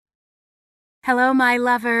Hello, my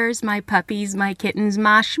lovers, my puppies, my kittens,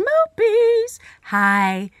 my schmoopies.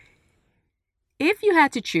 Hi. If you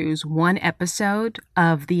had to choose one episode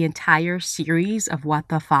of the entire series of What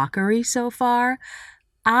the Fockery so far,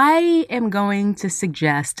 I am going to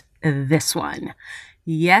suggest this one.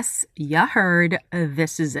 Yes, you heard,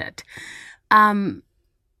 this is it. Um,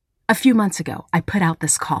 a few months ago, I put out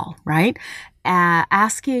this call, right?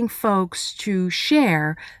 Asking folks to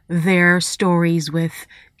share their stories with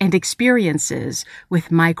and experiences with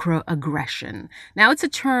microaggression. Now, it's a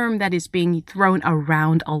term that is being thrown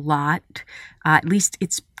around a lot. At least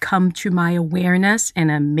it's come to my awareness in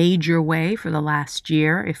a major way for the last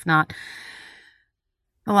year, if not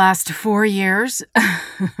the last 4 years.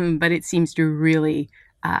 But it seems to really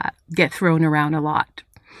get thrown around a lot.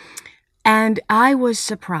 And I was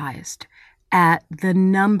surprised at the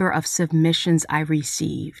number of submissions I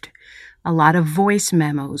received. A lot of voice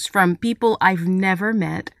memos from people I've never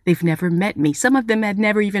met. They've never met me. Some of them had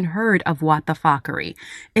never even heard of What the Fockery.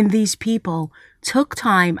 And these people took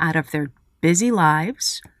time out of their busy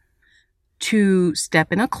lives to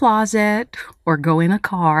step in a closet or go in a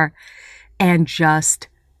car and just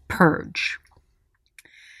purge.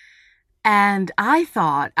 And I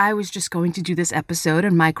thought I was just going to do this episode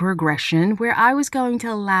on microaggression where I was going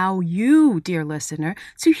to allow you, dear listener,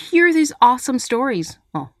 to hear these awesome stories.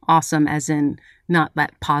 Well, awesome as in not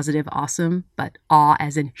that positive awesome, but awe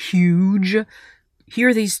as in huge.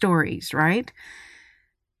 Hear these stories, right?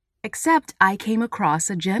 Except I came across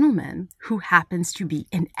a gentleman who happens to be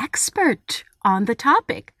an expert on the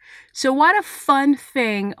topic. So what a fun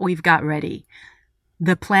thing we've got ready.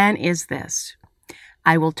 The plan is this.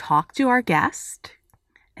 I will talk to our guest,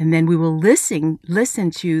 and then we will listen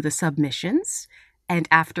to the submissions. And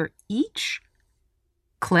after each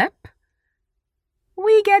clip,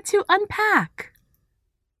 we get to unpack.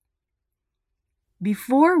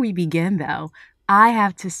 Before we begin, though, I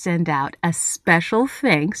have to send out a special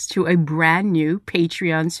thanks to a brand new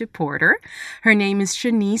Patreon supporter. Her name is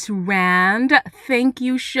Shanice Rand. Thank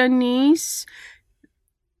you, Shanice.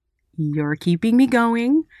 You're keeping me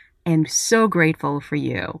going. And so grateful for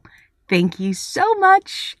you. Thank you so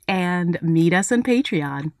much, and meet us on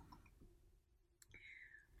Patreon.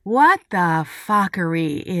 What the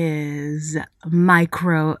fockery is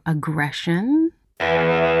microaggression?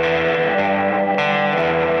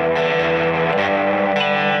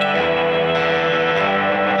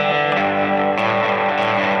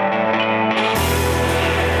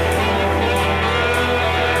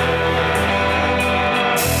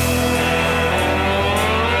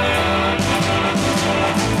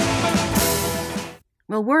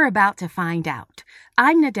 Well, we're about to find out.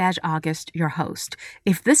 I'm Nadege August, your host.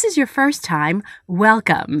 If this is your first time,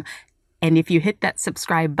 welcome. And if you hit that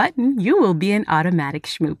subscribe button, you will be an automatic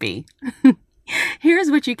schmoopy. Here's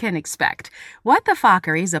what you can expect. What the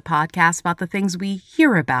Fockery is a podcast about the things we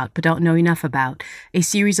hear about but don't know enough about. A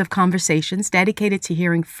series of conversations dedicated to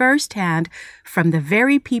hearing firsthand from the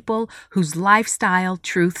very people whose lifestyle,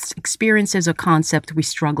 truths, experiences, or concept we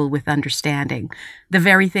struggle with understanding. The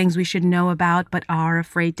very things we should know about but are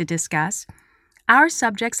afraid to discuss. Our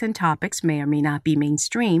subjects and topics may or may not be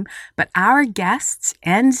mainstream, but our guests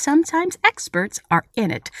and sometimes experts are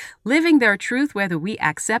in it, living their truth whether we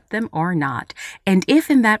accept them or not. And if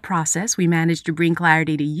in that process we manage to bring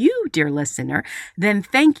clarity to you, dear listener, then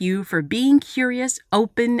thank you for being curious,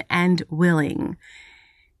 open, and willing.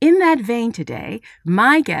 In that vein today,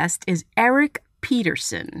 my guest is Eric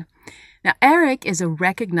Peterson. Now, Eric is a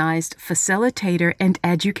recognized facilitator and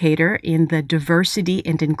educator in the diversity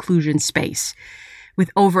and inclusion space.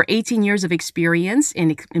 With over 18 years of experience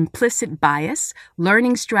in implicit bias,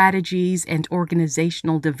 learning strategies, and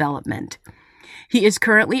organizational development. He is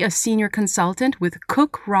currently a senior consultant with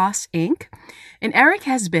Cook Ross Inc. And Eric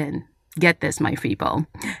has been, get this, my people,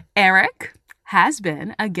 Eric has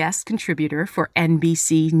been a guest contributor for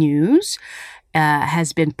NBC News,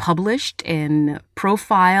 has been published in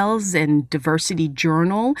Profiles and Diversity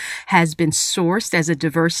Journal, has been sourced as a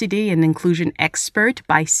diversity and inclusion expert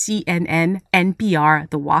by CNN, NPR,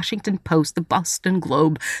 The Washington Post, The Boston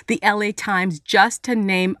Globe, the LA Times, just to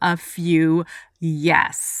name a few.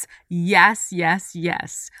 Yes, yes, yes,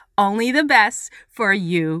 yes. Only the best for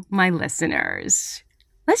you, my listeners.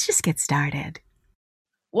 Let's just get started.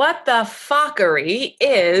 What the fockery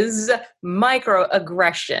is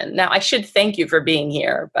microaggression? Now, I should thank you for being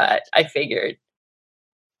here, but I figured.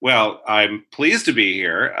 Well, I'm pleased to be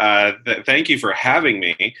here. Thank you for having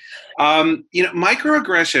me.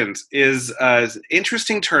 Microaggressions is an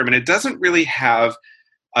interesting term, and it doesn't really have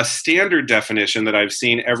a standard definition that I've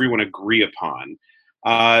seen everyone agree upon.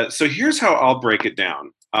 So here's how I'll break it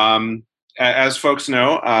down. as folks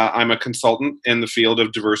know, I'm a consultant in the field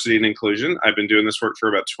of diversity and inclusion. I've been doing this work for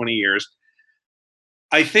about 20 years.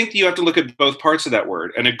 I think you have to look at both parts of that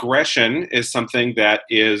word. And aggression is something that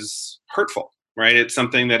is hurtful, right? It's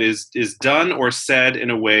something that is done or said in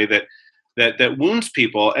a way that wounds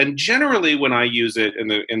people. And generally, when I use it in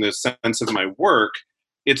the sense of my work,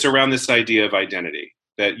 it's around this idea of identity,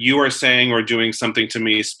 that you are saying or doing something to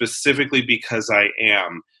me specifically because I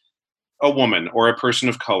am a woman or a person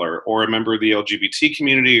of color or a member of the LGBT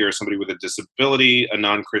community or somebody with a disability, a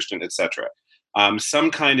non-Christian, etc.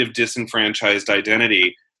 Some kind of disenfranchised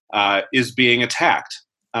identity is being attacked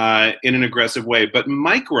in an aggressive way. But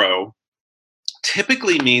micro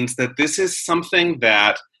typically means that this is something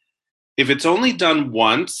that if it's only done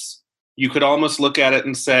once, you could almost look at it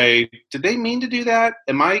and say, did they mean to do that?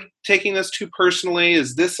 Am I taking this too personally?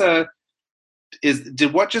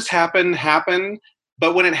 Did what just happen?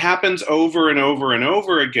 But when it happens over and over and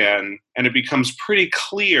over again, and it becomes pretty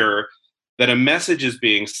clear that a message is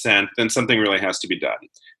being sent, then something really has to be done.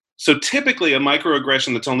 So typically a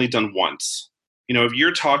microaggression that's only done once, if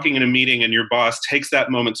you're talking in a meeting and your boss takes that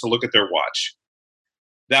moment to look at their watch,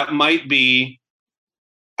 that might be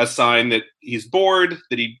a sign that he's bored,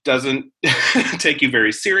 that he doesn't take you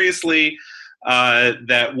very seriously,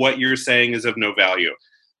 that what you're saying is of no value.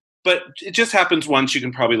 But it just happens once, you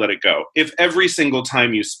can probably let it go. If every single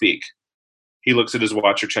time you speak, he looks at his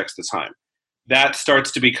watch or checks the time, that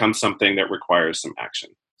starts to become something that requires some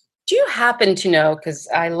action. Do you happen to know, because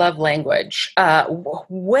I love language,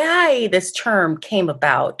 why this term came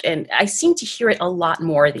about? And I seem to hear it a lot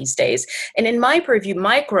more these days. And in my purview,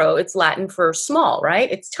 micro, it's Latin for small,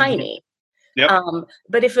 right? It's tiny. Yep.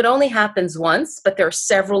 But if it only happens once, but there are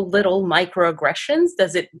several little microaggressions,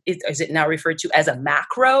 is it now referred to as a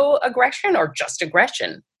macro aggression or just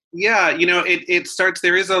aggression? Yeah, it starts,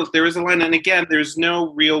 there is a line, and again, there's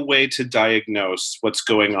no real way to diagnose what's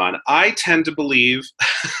going on. I tend to believe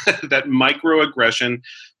that microaggression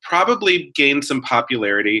probably gained some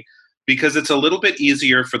popularity because it's a little bit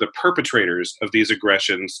easier for the perpetrators of these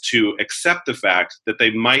aggressions to accept the fact that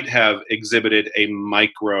they might have exhibited a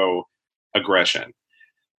microaggression.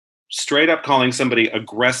 Straight up calling somebody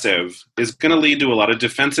aggressive is going to lead to a lot of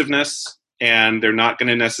defensiveness, and they're not going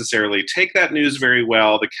to necessarily take that news very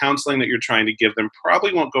well. The counseling that you're trying to give them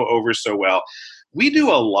probably won't go over so well. We do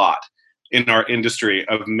a lot in our industry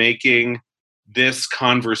of making this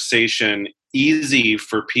conversation easy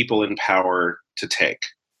for people in power to take,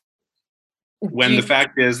 when the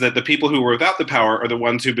fact is that the people who are without the power are the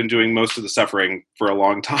ones who've been doing most of the suffering for a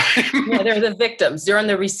long time. Yeah, they're the victims. They're on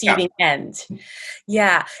the receiving end.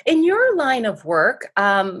 Yeah. In your line of work,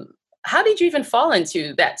 how did you even fall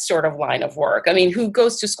into that sort of line of work? I mean, who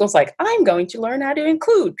goes to schools like, I'm going to learn how to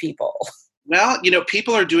include people? Well,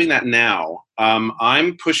 people are doing that now.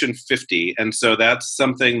 I'm pushing 50, and so that's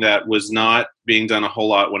something that was not being done a whole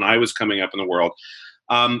lot when I was coming up in the world.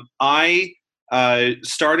 I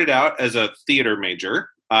started out as a theater major.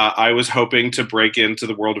 I was hoping to break into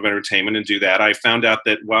the world of entertainment and do that. I found out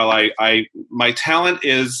that while my talent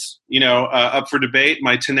is, up for debate,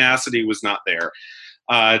 my tenacity was not there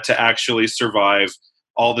to actually survive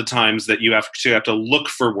all the times that you have to look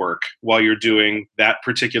for work while you're doing that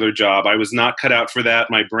particular job. I was not cut out for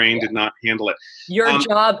that. My brain did not handle it. Your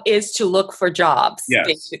job is to look for jobs, yes,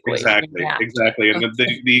 basically. Exactly. And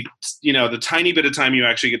the tiny bit of time you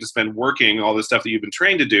actually get to spend working all the stuff that you've been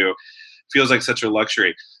trained to do feels like such a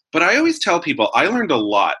luxury. But I always tell people I learned a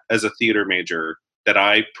lot as a theater major that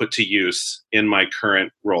I put to use in my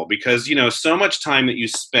current role, because, so much time that you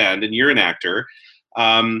spend, and you're an actor,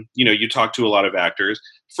 you talk to a lot of actors.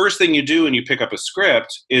 First thing you do when you pick up a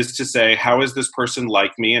script is to say, how is this person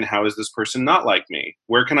like me and how is this person not like me?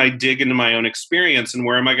 Where can I dig into my own experience, and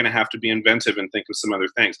where am I going to have to be inventive and think of some other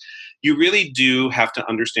things? You really do have to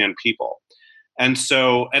understand people. And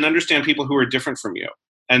understand people who are different from you.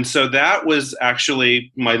 And so that was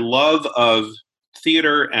actually my love of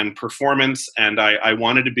theater and performance. And I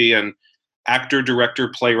wanted to be an actor, director,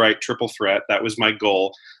 playwright, triple threat. That was my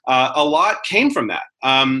goal. A lot came from that.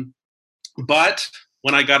 But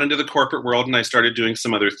when I got into the corporate world and I started doing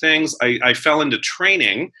some other things, I fell into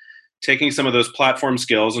training, taking some of those platform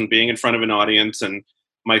skills and being in front of an audience. And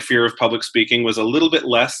my fear of public speaking was a little bit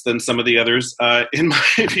less than some of the others in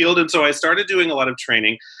my field. And so I started doing a lot of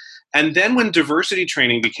training. And then when diversity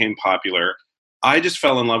training became popular, I just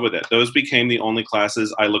fell in love with it. Those became the only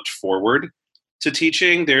classes I looked forward to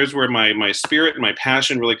teaching. There's where my spirit and my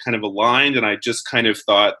passion really kind of aligned. And I just kind of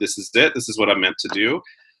thought, this is it. This is what I'm meant to do.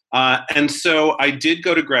 And so I did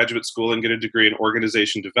go to graduate school and get a degree in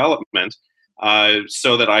organization development.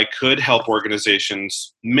 so that I could help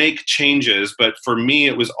organizations make changes. But for me,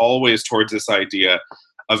 it was always towards this idea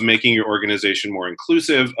of making your organization more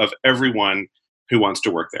inclusive of everyone who wants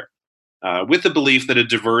to work there, with the belief that a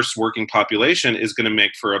diverse working population is going to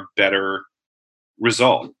make for a better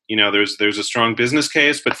result. There's a strong business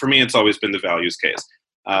case, but for me, it's always been the values case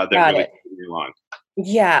that Got really it. carried me along.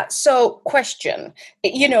 Yeah. So, question.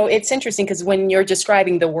 It's interesting because when you're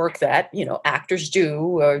describing the work that, actors do,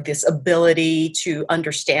 or this ability to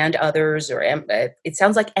understand others, or it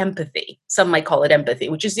sounds like empathy. Some might call it empathy,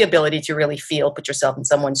 which is the ability to really feel, put yourself in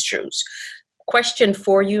someone's shoes. Question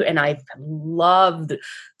for you, and I've loved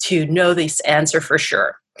to know this answer for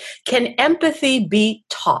sure. Can empathy be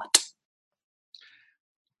taught?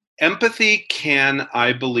 Empathy can,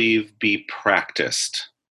 I believe, be practiced.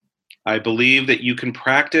 I believe that you can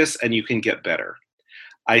practice and you can get better.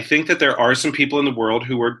 I think that there are some people in the world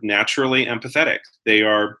who are naturally empathetic. They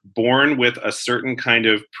are born with a certain kind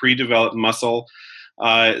of pre-developed muscle,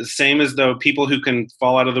 same as though people who can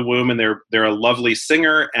fall out of the womb and they're a lovely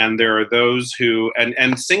singer, and there are those who,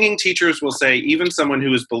 and singing teachers will say even someone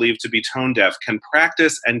who is believed to be tone deaf can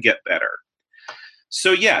practice and get better.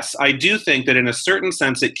 So yes, I do think that in a certain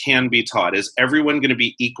sense it can be taught. Is everyone going to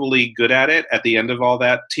be equally good at it at the end of all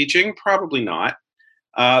that teaching? Probably not.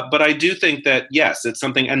 But I do think that, yes, it's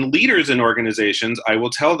something, and leaders in organizations, I will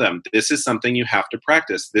tell them, this is something you have to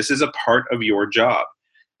practice. This is a part of your job,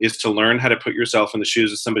 is to learn how to put yourself in the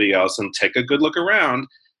shoes of somebody else and take a good look around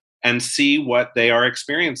and see what they are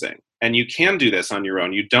experiencing. And you can do this on your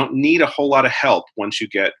own. You don't need a whole lot of help once you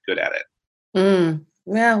get good at it.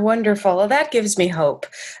 Yeah, wonderful. Well, that gives me hope.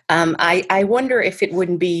 I wonder if it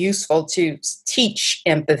wouldn't be useful to teach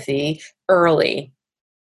empathy early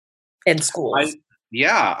in schools.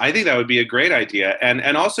 I think that would be a great idea.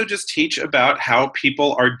 And also just teach about how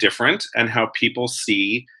people are different and how people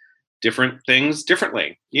see different things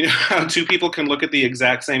differently. How two people can look at the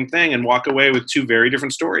exact same thing and walk away with two very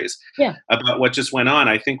different stories about what just went on.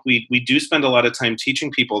 I think we do spend a lot of time teaching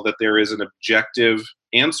people that there is an objective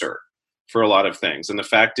answer for a lot of things. And the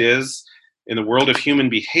fact is, in the world of human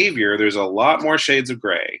behavior, there's a lot more shades of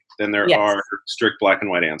gray than there are strict black and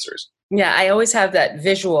white answers. Yeah, I always have that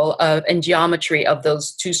visual of and geometry of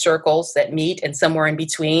those two circles that meet, and somewhere in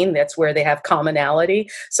between, that's where they have commonality.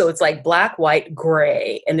 So it's like black, white,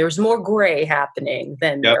 gray, and there's more gray happening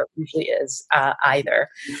than there usually is either.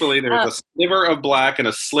 Usually there's a sliver of black and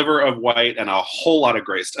a sliver of white and a whole lot of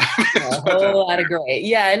gray stuff. A whole lot of gray.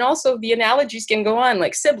 Yeah, and also the analogies can go on,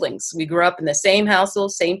 like siblings. We grew up in the same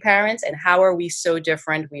household, same parents, and how are we so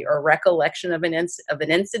different? We are a recollection of an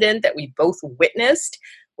incident that we both witnessed.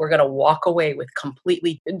 We're going to walk away with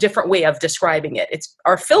completely different way of describing it.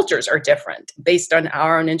 Our filters are different based on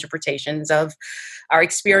our own interpretations of our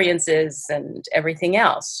experiences and everything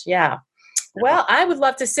else. Yeah. Well, I would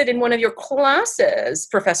love to sit in one of your classes,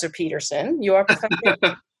 Professor Peterson. You are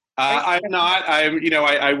Professor. I'm not.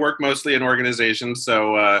 I work mostly in organizations,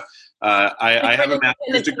 so I have a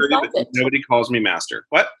master's degree, but nobody calls me master.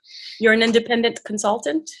 What? You're an independent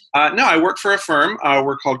consultant? No, I work for a firm.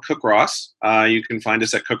 We're called Cook Ross. You can find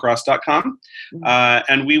us at cookross.com.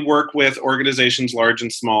 And we work with organizations large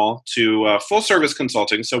and small to full service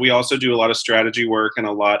consulting. So we also do a lot of strategy work and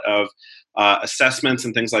a lot of assessments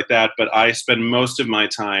and things like that. But I spend most of my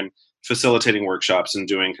time facilitating workshops and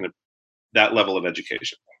doing kind of that level of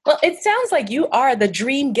education. Well, it sounds like you are the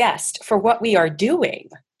dream guest for what we are doing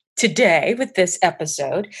today with this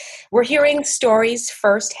episode. We're hearing stories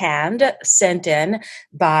firsthand sent in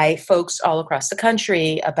by folks all across the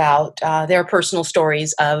country about their personal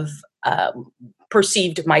stories of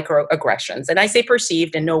perceived microaggressions. And I say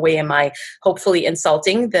perceived, in no way am I hopefully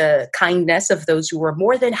insulting the kindness of those who were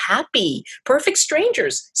more than happy, perfect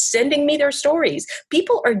strangers, sending me their stories.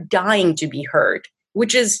 People are dying to be heard,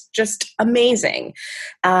 which is just amazing.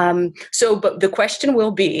 But the question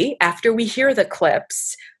will be, after we hear the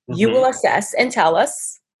clips, you will assess and tell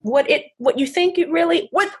us what you think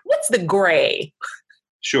what's the gray?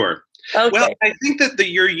 Sure. Okay. Well, I think that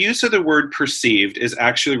your use of the word perceived is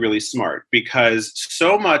actually really smart, because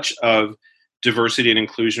so much of diversity and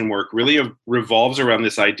inclusion work really revolves around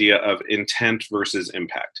this idea of intent versus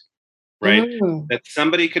impact, right? That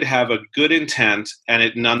somebody could have a good intent and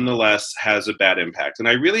it nonetheless has a bad impact. And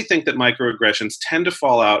I really think that microaggressions tend to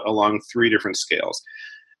fall out along three different scales.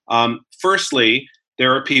 Firstly,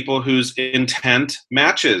 there are people whose intent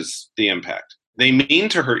matches the impact. They mean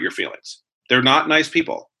to hurt your feelings. They're not nice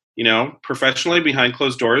people. Professionally, behind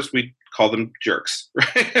closed doors, we call them jerks,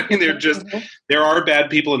 right? I mean, there are bad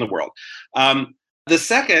people in the world. The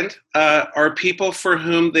second are people for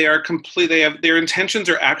whom their intentions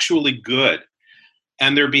are actually good.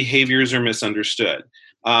 and their behaviors are misunderstood.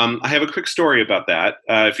 I have a quick story about that,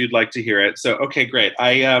 if you'd like to hear it. So, okay, great.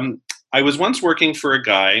 I was once working for a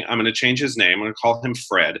guy. I'm going to change his name. I'm going to call him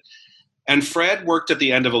Fred. And Fred worked at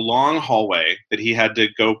the end of a long hallway that he had to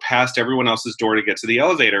go past everyone else's door to get to the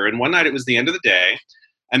elevator. And one night it was the end of the day,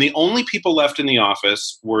 and the only people left in the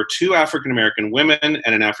office were 2 African-American women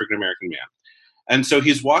and an African-American man. And so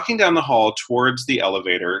he's walking down the hall towards the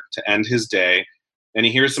elevator to end his day, and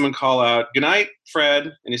he hears someone call out, "Good night, Fred."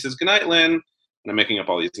 And he says, "Good night, Lynn." And I'm making up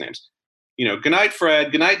all these names. "Good night,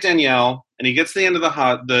 Fred. Good night, Danielle." And he gets to the end of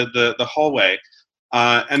the hallway,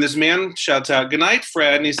 and this man shouts out, "Good night,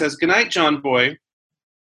 Fred." And he says, "Good night, John Boy."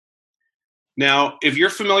 Now, if you're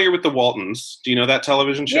familiar with the Waltons, do you know that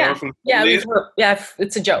television show from the 70s? Yeah,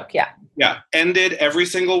 it's a joke, yeah. Yeah, ended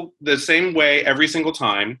the same way every single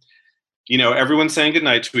time. Everyone's saying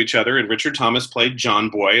goodnight to each other, and Richard Thomas played John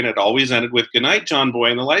Boy, and it always ended with "Good night, John Boy,"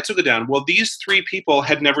 and the lights would go down. Well, these 3 people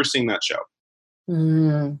had never seen that show.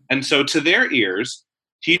 And so to their ears,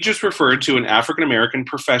 he just referred to an African-American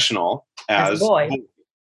professional as boy.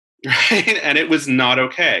 Right? And it was not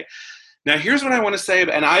okay. Now, here's what I want to say,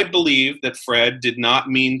 and I believe that Fred did not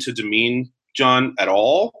mean to demean John at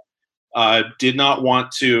all, did not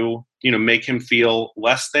want to, make him feel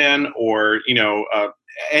less than or,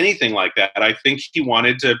 anything like that. I think he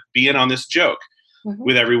wanted to be in on this joke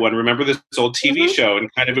with everyone. Remember this old TV show,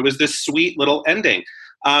 and kind of it was this sweet little ending.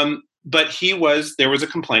 But there was a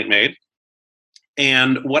complaint made.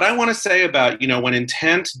 And what I want to say about, when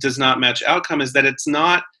intent does not match outcome is that it's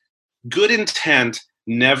not good intent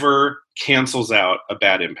never cancels out a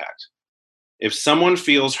bad impact. If someone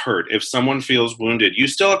feels hurt, if someone feels wounded, you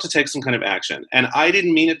still have to take some kind of action. And "I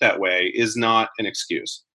didn't mean it that way" is not an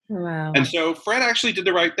excuse. Wow. And so Fred actually did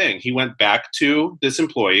the right thing. He went back to this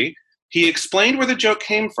employee. He explained where the joke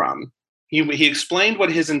came from. He explained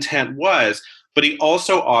what his intent was, but he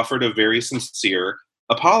also offered a very sincere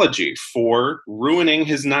apology for ruining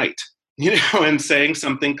his night, and saying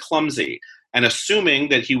something clumsy and assuming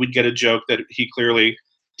that he would get a joke that he clearly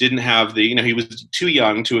didn't have he was too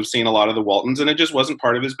young to have seen a lot of the Waltons, and it just wasn't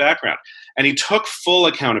part of his background. And he took full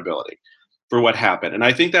accountability for what happened. And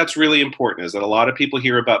I think that's really important, is that a lot of people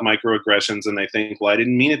hear about microaggressions and they think, well, I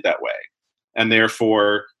didn't mean it that way, and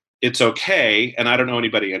therefore it's okay, and I don't know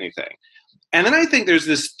anybody anything. And then I think there's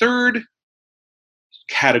this third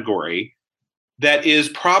category that is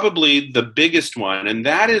probably the biggest one, and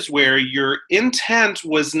that is where your intent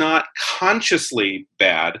was not consciously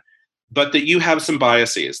bad, but that you have some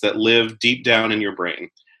biases that live deep down in your brain,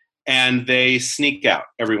 and they sneak out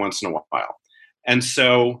every once in a while. And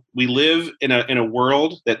so we live in a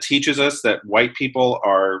world that teaches us that white people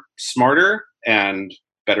are smarter and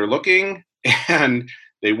better looking, and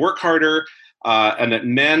they work harder, and that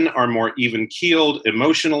men are more even-keeled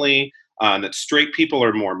emotionally, and that straight people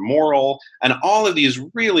are more moral, and all of these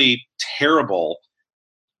really terrible,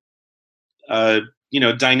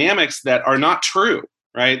 dynamics that are not true,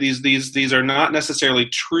 right? These are not necessarily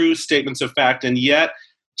true statements of fact, and yet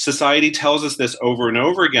society tells us this over and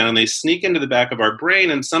over again, and they sneak into the back of our brain,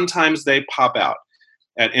 and sometimes they pop out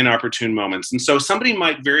at inopportune moments. And so somebody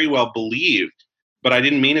might very well believe, but I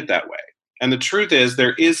didn't mean it that way. And the truth is,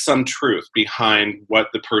 there is some truth behind what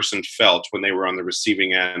the person felt when they were on the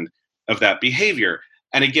receiving end of that behavior.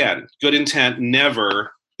 And again, good intent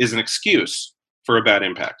never is an excuse for a bad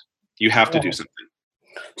impact. You have to do something.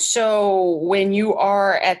 So when you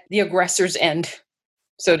are at the aggressor's end,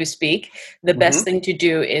 so to speak, the best thing to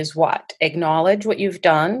do is what? Acknowledge what you've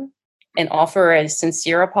done and offer a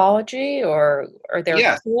sincere apology, or are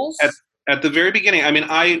there tools? At the very beginning,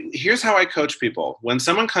 here's how I coach people. When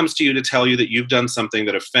someone comes to you to tell you that you've done something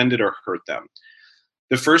that offended or hurt them,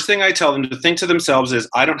 the first thing I tell them to think to themselves is,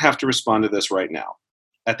 I don't have to respond to this right now.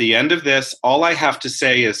 At the end of this, all I have to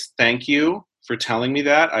say is, thank you for telling me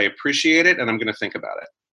that. I appreciate it, and I'm going to think about it.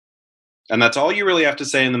 And that's all you really have to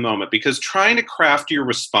say in the moment, because trying to craft your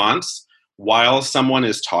response while someone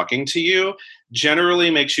is talking to you generally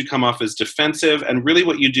makes you come off as defensive. And really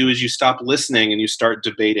what you do is you stop listening and you start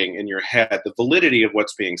debating in your head the validity of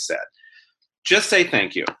what's being said. Just say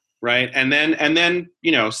thank you, right? And then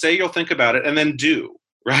say you'll think about it, and then do,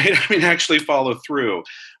 right? Actually follow through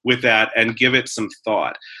with that and give it some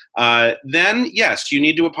thought. Then, yes, you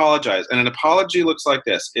need to apologize. And an apology looks like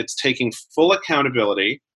this. It's taking full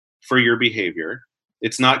accountability for your behavior.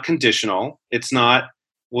 It's not conditional. It's not,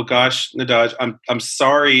 well, gosh, Nadaj, I'm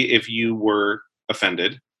sorry if you were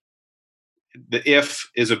offended. The if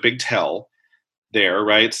is a big tell there,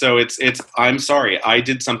 right? So it's I'm sorry, I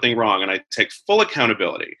did something wrong, and I take full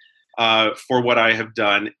accountability for what I have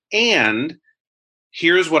done, and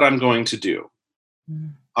here's what I'm going to do.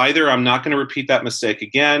 either I'm not going to repeat that mistake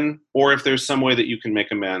again, or if there's some way that you can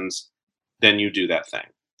make amends, then you do that thing.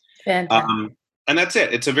 Fantastic. And that's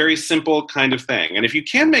it. It's a very simple kind of thing. And if you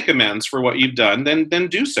can make amends for what you've done, then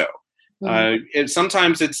do so.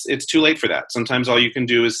 Sometimes it's too late for that. Sometimes all you can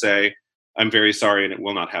do is say, I'm very sorry and it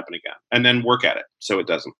will not happen again. And then work at it so it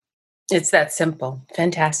doesn't. It's that simple.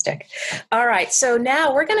 Fantastic. All right. So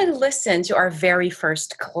now we're going to listen to our very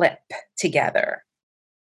first clip together.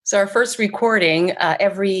 So our first recording,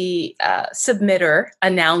 every submitter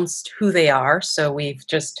announced who they are. So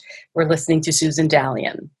we're listening to Susan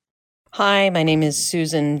Dalian. Hi, my name is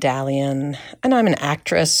Susan Dalian, and I'm an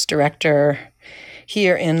actress, director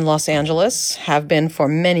here in Los Angeles, have been for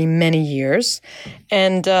many, many years.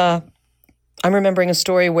 And I'm remembering a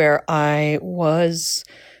story where I was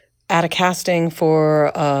at a casting for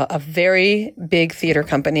a very big theater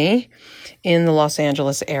company in the Los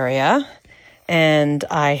Angeles area. And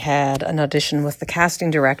I had an audition with the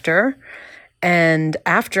casting director. And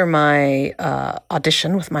after my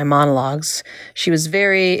audition with my monologues, she was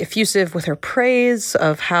very effusive with her praise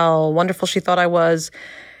of how wonderful she thought I was,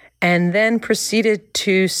 and then proceeded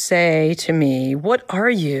to say to me, "What are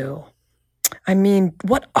you? I mean,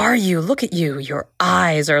 what are you? Look at you. Your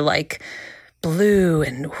eyes are like blue,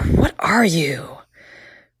 and what are you?"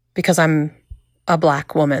 Because I'm a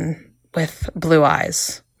Black woman with blue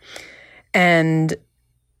eyes. And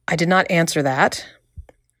I did not answer that.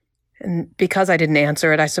 And because I didn't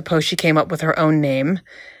answer it, I suppose she came up with her own name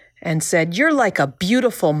and said, "You're like a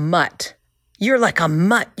beautiful mutt. You're like a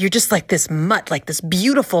mutt. You're just like this mutt, like this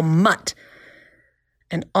beautiful mutt."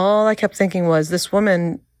 And all I kept thinking was, this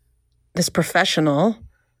woman, this professional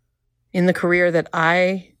in the career that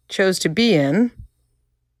I chose to be in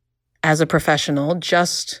as a professional,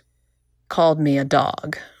 just called me a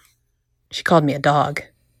dog. She called me a dog.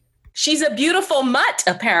 She's a beautiful mutt,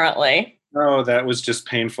 apparently. Oh, that was just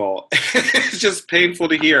painful. It's just painful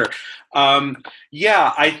to hear.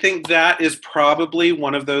 Yeah, I think that is probably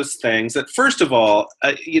one of those things that, first of all,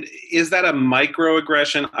 is that a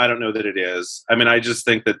microaggression? I don't know that it is. I mean, I just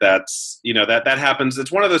think that's, that happens.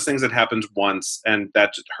 It's one of those things that happens once and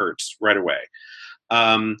that just hurts right away.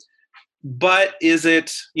 But is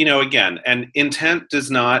it, again, and intent does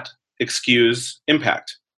not excuse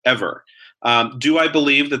impact, ever. Do I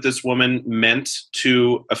believe that this woman meant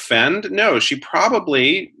to offend? No, she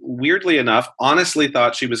probably, weirdly enough, honestly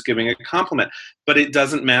thought she was giving a compliment, but it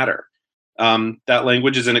doesn't matter. That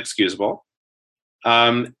language is inexcusable.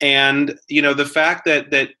 And, the fact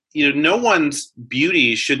that no one's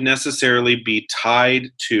beauty should necessarily be tied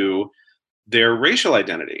to their racial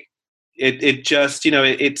identity. It just,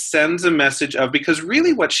 it sends a message of, because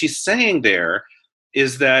really what she's saying there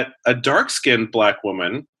is that a dark-skinned Black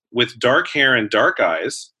woman with dark hair and dark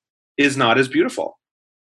eyes is not as beautiful.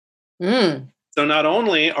 So not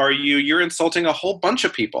only are you're insulting a whole bunch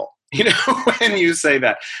of people, when you say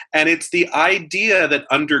that. And it's the idea that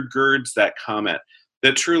undergirds that comment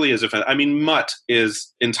that truly is offensive. I mean, mutt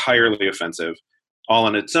is entirely offensive all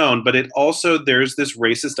on its own, but it also, there's this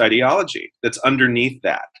racist ideology that's underneath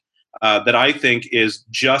that, that I think is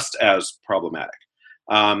just as problematic.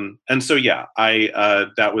 And so, yeah,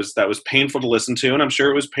 that was painful to listen to, and I'm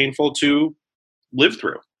sure it was painful to live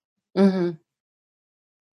through. Mm-hmm.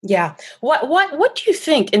 Yeah. What do you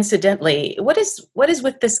think, incidentally, what is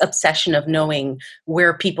with this obsession of knowing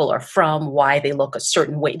where people are from, why they look a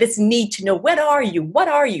certain way, this need to know, what are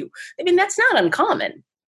you? I mean, that's not uncommon.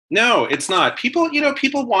 No, it's not. People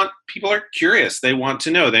are curious. They want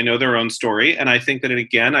to know. They know their own story. And I think that,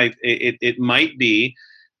 it might be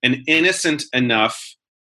an innocent enough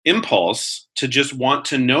impulse to just want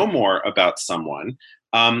to know more about someone.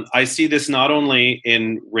 I see this not only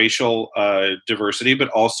in racial diversity, but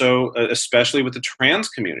also especially with the trans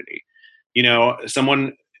community.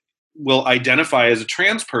 Someone will identify as a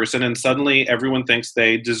trans person and suddenly everyone thinks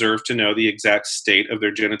they deserve to know the exact state of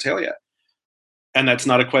their genitalia. And that's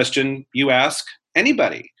not a question you ask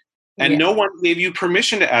anybody. And no one gave you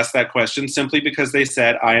permission to ask that question simply because they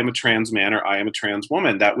said, I am a trans man or I am a trans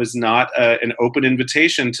woman. That was not an open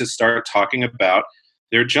invitation to start talking about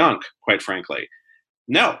their junk, quite frankly.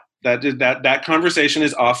 No, that conversation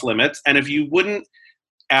is off limits. And if you wouldn't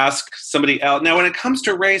ask somebody else, now when it comes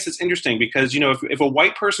to race, it's interesting because, if a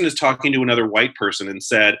white person is talking to another white person and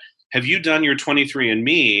said, have you done your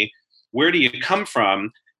 23andMe? Where do you come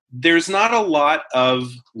from? There's not a lot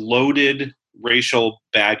of loaded racial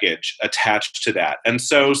baggage attached to that. And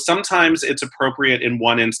so sometimes it's appropriate in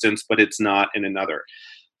one instance, but it's not in another.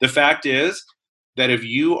 The fact is that if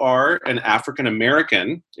you are an African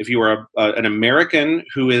American, if you are an American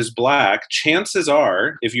who is Black, chances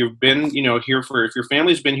are, if you've been, if your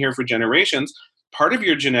family's been here for generations, part of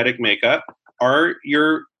your genetic makeup are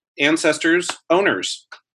your ancestors' owners,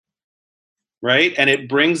 right? And it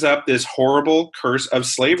brings up this horrible curse of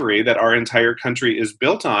slavery that our entire country is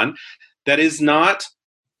built on, that is not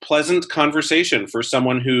pleasant conversation for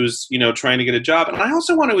someone who's, trying to get a job. And I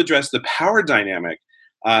also want to address the power dynamic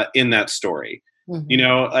in that story.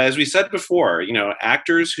 Mm-hmm. As we said before,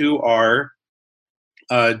 actors who are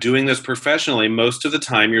doing this professionally, most of the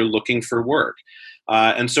time you're looking for work.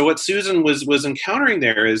 And so what Susan was encountering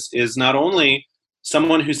there is not only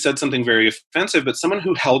someone who said something very offensive, but someone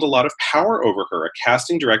who held a lot of power over her, a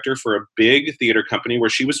casting director for a big theater company where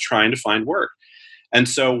she was trying to find work. And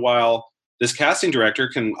so while this casting director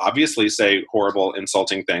can obviously say horrible,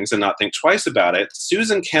 insulting things and not think twice about it,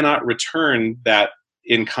 Susan cannot return that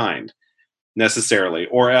in kind necessarily,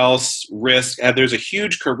 or else risk. There's a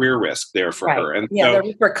huge career risk there for her. And so, the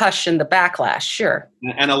repercussion, the backlash, sure.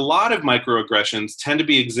 And a lot of microaggressions tend to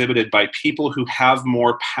be exhibited by people who have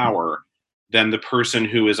more power than the person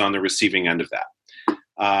who is on the receiving end of that.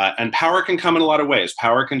 And power can come in a lot of ways.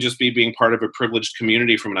 Power can just be being part of a privileged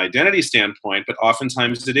community from an identity standpoint, but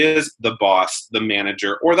oftentimes it is the boss, the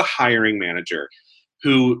manager, or the hiring manager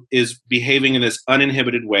who is behaving in this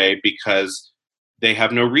uninhibited way because they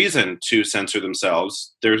have no reason to censor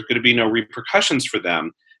themselves. There's going to be no repercussions for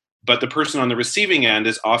them. But the person on the receiving end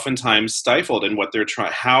is oftentimes stifled in what they're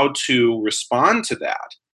trying, how to respond to that,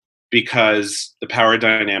 because the power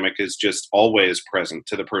dynamic is just always present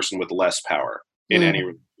to the person with less power in any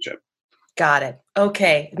relationship. Got it.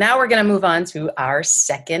 Okay, now we're going to move on to our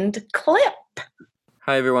second clip.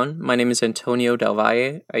 Hi, everyone. My name is Antonio Del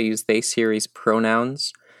Valle. I use they series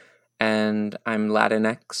pronouns, and I'm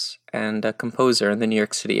Latinx and a composer in the New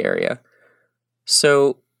York City area.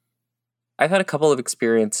 So I've had a couple of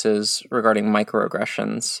experiences regarding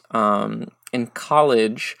microaggressions. In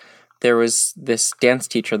college, there was this dance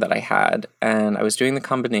teacher that I had, and I was doing the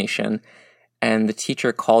combination, and the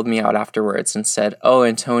teacher called me out afterwards and said, "Oh,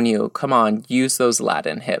 Antonio, come on, use those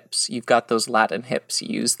Latin hips. You've got those Latin hips,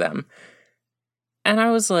 use them." And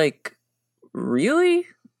I was like, really?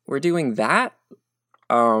 We're doing that?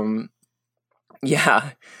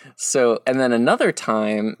 Yeah. So, and then another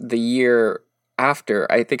time, the year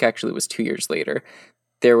after, I think actually it was 2 years later,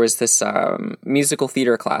 there was this musical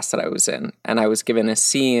theater class that I was in, and I was given a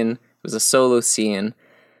scene, it was a solo scene,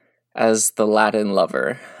 as the Latin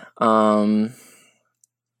lover. And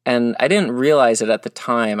I didn't realize it at the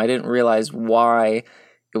time. I didn't realize why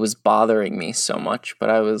it was bothering me so much, but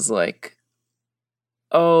I was like,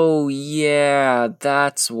 oh yeah,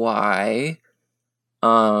 that's why.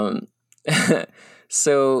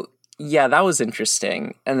 So yeah, that was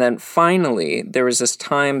interesting. And then finally, there was this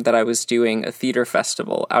time that I was doing a theater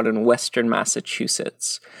festival out in Western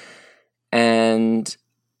Massachusetts, and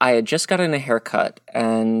I had just gotten a haircut,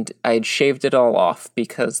 and I had shaved it all off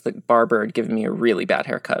because the barber had given me a really bad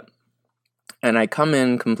haircut. And I come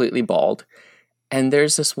in completely bald, and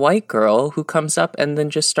there's this white girl who comes up and then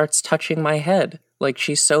just starts touching my head. Like,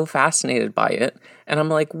 she's so fascinated by it. And I'm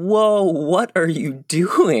like, whoa, what are you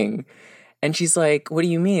doing? And she's like, what do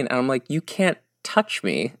you mean? And I'm like, you can't touch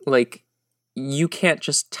me. Like, you can't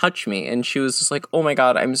just touch me. And she was just like, oh my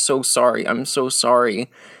God, I'm so sorry. I'm so sorry.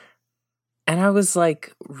 And I was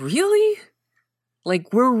like, really?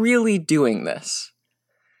 Like, we're really doing this?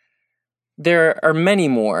 There are many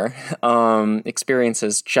more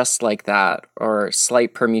experiences just like that, or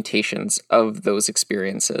slight permutations of those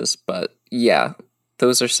experiences. But yeah,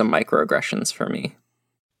 those are some microaggressions for me.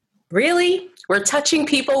 Really? We're touching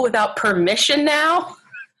people without permission now?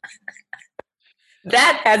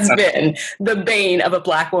 That has been the bane of a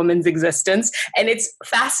Black woman's existence. And it's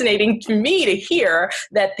fascinating to me to hear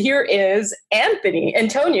that here is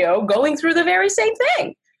Antonio, going through the very same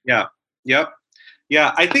thing. Yeah. Yep.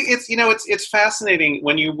 Yeah. I think it's fascinating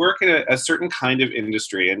when you work in a certain kind of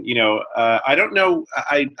industry. And, I don't know.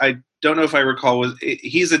 I don't know if I recall,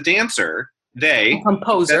 he's a dancer. They. A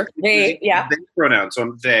composer. They, yeah. They pronoun. So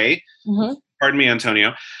I'm they. Mm-hmm. Pardon me,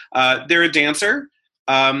 Antonio. They're a dancer.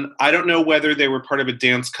 I don't know whether they were part of a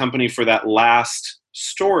dance company for that last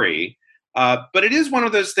story, but it is one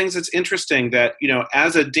of those things that's interesting that,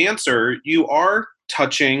 as a dancer, you are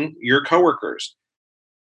touching your coworkers,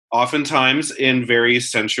 oftentimes in very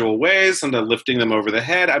sensual ways, sometimes lifting them over the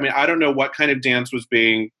head. I mean, I don't know what kind of dance was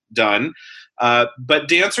being done, but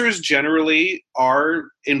dancers generally are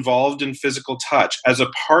involved in physical touch as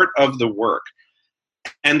a part of the work.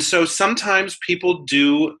 And so sometimes people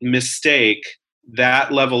do mistake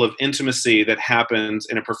that level of intimacy that happens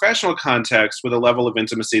in a professional context with a level of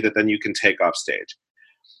intimacy that then you can take off stage.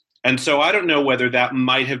 And so I don't know whether that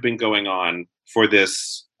might have been going on for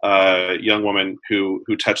this young woman who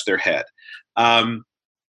touched their head.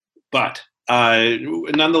 But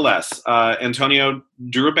nonetheless, Antonio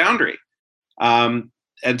drew a boundary and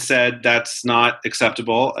said, "That's not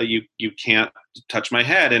acceptable. You can't touch my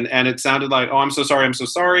head." And it sounded like, "Oh, I'm so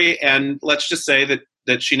sorry." And let's just say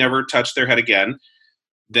that she never touched their head again.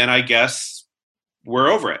 Then I guess we're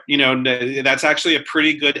over it. That's actually a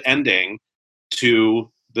pretty good ending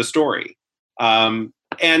to the story.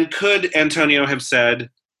 And could Antonio have said,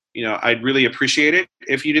 "I'd really appreciate it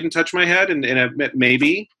if you didn't touch my head," and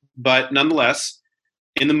maybe, but nonetheless,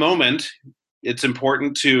 in the moment, it's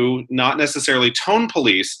important to not necessarily tone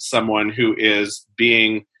police someone who is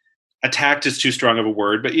being attacked is too strong of a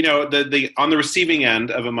word, but the on the receiving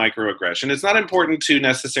end of a microaggression, it's not important to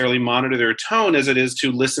necessarily monitor their tone as it is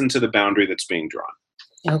to listen to the boundary that's being drawn.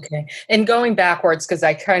 Okay. And going backwards, because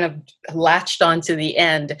I kind of latched on to the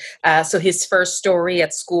end. So his first story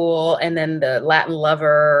at school, and then the Latin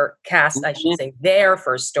Lover cast, I should say, their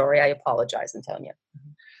first story. I apologize, Antonia.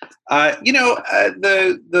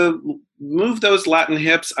 The move those Latin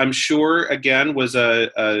hips, I'm sure, again, was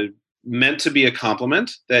a meant to be a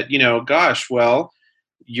compliment that, gosh, well,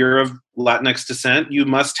 you're of Latinx descent. You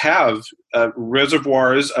must have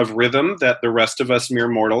reservoirs of rhythm that the rest of us mere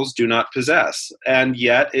mortals do not possess. And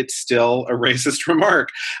yet it's still a racist remark.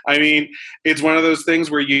 I mean, it's one of those things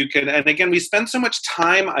where you can, and again, we spend so much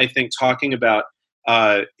time, I think, talking about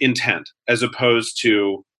intent as opposed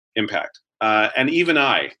to impact. And even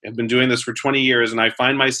I have been doing this for 20 years, and I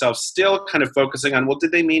find myself still kind of focusing on, well,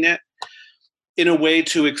 did they mean it? In a way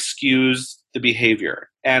to excuse the behavior.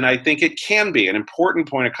 And I think it can be an important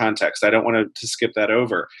point of context. I don't want to skip that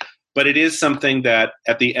over. But it is something that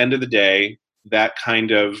at the end of the day, that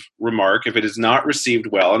kind of remark, if it is not received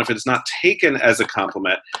well, and if it's not taken as a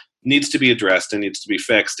compliment, needs to be addressed and needs to be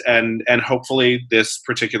fixed. And hopefully this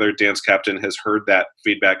particular dance captain has heard that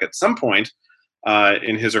feedback at some point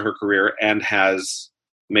in his or her career and has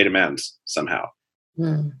made amends somehow.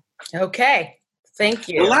 Okay. Thank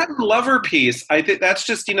you. The Latin Lover piece, I think that's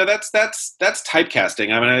just, that's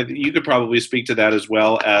typecasting. I mean, you could probably speak to that as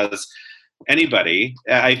well as anybody.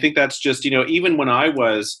 I think that's just, even when I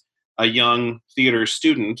was a young theater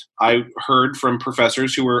student, I heard from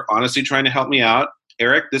professors who were honestly trying to help me out.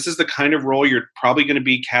 Eric, this is the kind of role you're probably going to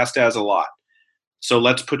be cast as a lot. So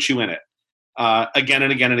let's put you in it again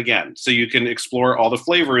and again and again. So you can explore all the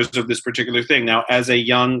flavors of this particular thing. Now, as a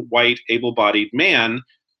young, white, able-bodied man,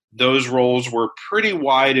 those roles were pretty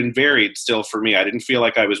wide and varied still for me. I didn't feel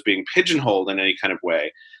like I was being pigeonholed in any kind of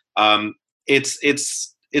way.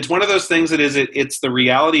 It's one of those things that it's the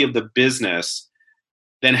reality of the business.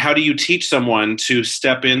 Then how do you teach someone to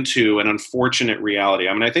step into an unfortunate reality?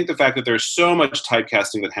 I mean, I think the fact that there's so much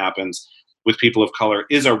typecasting that happens with people of color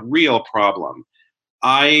is a real problem.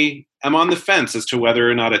 I am on the fence as to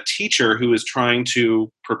whether or not a teacher who is trying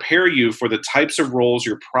to prepare you for the types of roles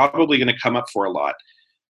you're probably going to come up for a lot,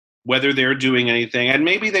 whether they're doing anything, and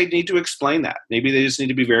maybe they need to explain that. Maybe they just need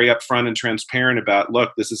to be very upfront and transparent about,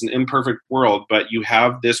 look, this is an imperfect world, but you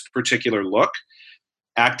have this particular look.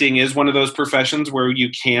 Acting is one of those professions where you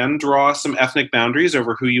can draw some ethnic boundaries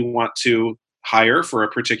over who you want to hire for a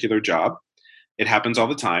particular job. It happens all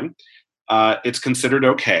the time. It's considered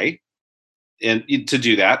okay to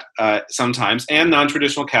do that sometimes, and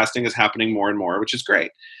non-traditional casting is happening more and more, which is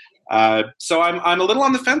great. So I'm a little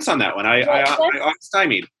on the fence on that one. I'm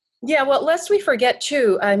stymied. Yeah, well, lest we forget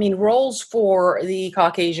too, I mean, roles for the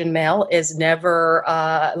Caucasian male is never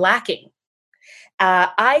lacking.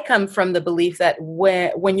 I come from the belief that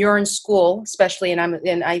when you're in school, especially,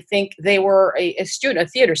 and I think they were a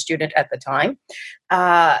theater student at the time,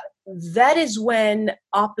 that is when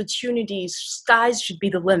skies should be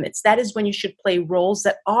the limits. That is when you should play roles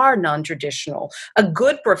that are non-traditional. A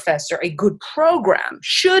good professor, a good program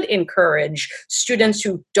should encourage students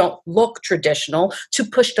who don't look traditional to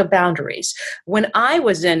push the boundaries. When I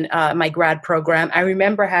was in my grad program, I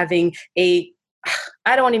remember having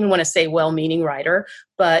I don't even want to say well-meaning writer,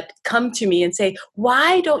 but come to me and say,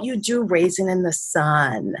 why don't you do Raisin in the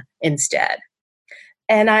Sun instead?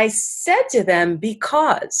 And I said to them,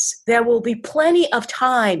 because there will be plenty of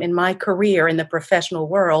time in my career in the professional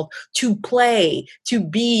world to play, to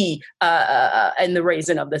be in the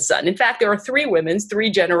Raisin of the Sun. In fact, there are 3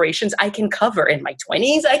 generations I can cover. In my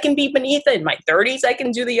 20s, I can be Beneatha. In my 30s, I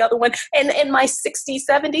can do the other one. And in my 60s,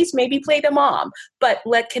 70s, maybe play the mom. But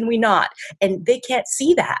can we not? And they can't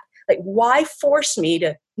see that. Like, why force me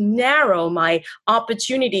to narrow my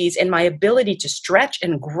opportunities and my ability to stretch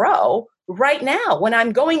and grow right now when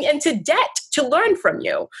I'm going into debt to learn from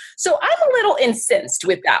you? So I'm a little incensed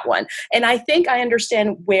with that one. And I think I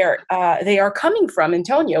understand where they are coming from,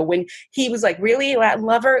 Antonio, when he was like, really, Latin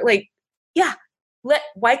Lover? Like, yeah,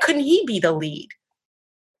 why couldn't he be the lead?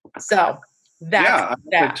 So that's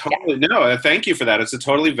totally no. Thank you for that. It's a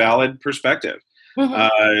totally valid perspective.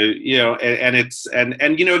 And it's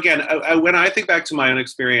again, when I think back to my own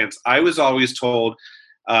experience, I was always told,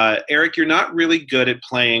 Eric, you're not really good at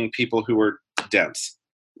playing people who are dense.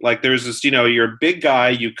 Like there's this, you're a big guy,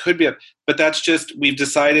 you could be, but that's just, we've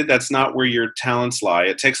decided that's not where your talents lie.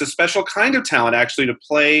 It takes a special kind of talent actually to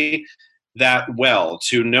play that well,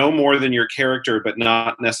 to know more than your character, but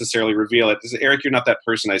not necessarily reveal it. Eric, you're not that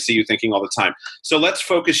person. I see you thinking all the time. So let's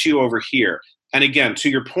focus you over here. And again, to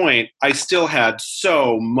your point, I still had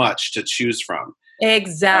so much to choose from.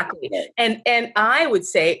 Exactly. And I would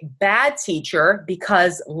say bad teacher,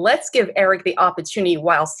 because let's give Eric the opportunity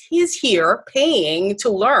whilst he's here paying to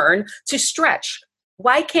learn to stretch.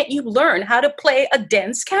 Why can't you learn how to play a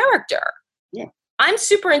dense character? Yeah. I'm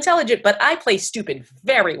super intelligent, but I play stupid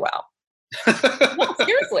very well. No,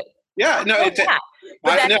 seriously. Yeah, no,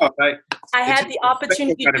 I had the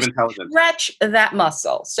opportunity to stretch that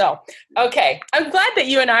muscle. So, okay. I'm glad that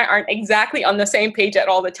you and I aren't exactly on the same page at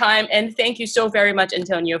all the time. And thank you so very much,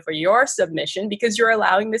 Antonio, for your submission, because you're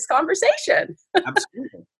allowing this conversation.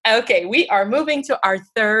 Absolutely. Okay, we are moving to our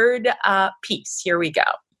third piece. Here we go.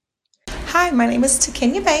 Hi, my name is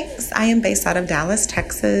Takenya Banks. I am based out of Dallas,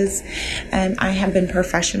 Texas, and I have been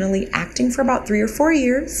professionally acting for about 3 or 4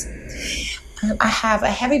 years. I have a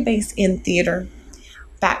heavy base in theater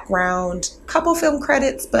background, couple film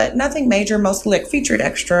credits, but nothing major, mostly like featured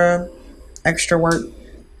extra work.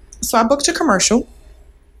 So I booked a commercial,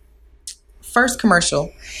 first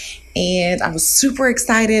commercial, and I was super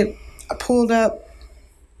excited. I pulled up,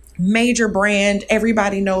 major brand,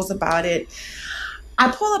 everybody knows about it.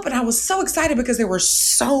 I pull up and I was so excited because there were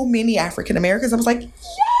so many African Americans. I was like,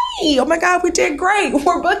 yay, oh my God, we did great.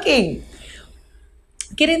 We're booking.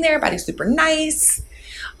 Getting there, everybody's super nice.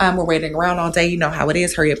 We're waiting around all day. You know how it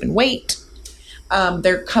is. Hurry up and wait.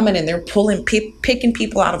 They're coming and they're picking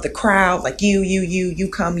people out of the crowd. Like you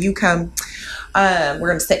come. We're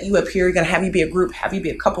going to set you up here. We're going to have you be a group, have you be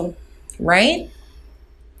a couple, right?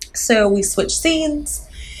 So we switch scenes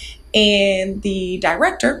and the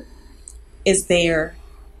director is there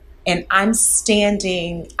and I'm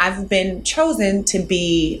standing. I've been chosen to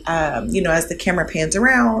be, as the camera pans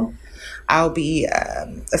around, I'll be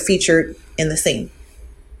featured in the scene.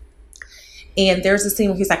 And there's a scene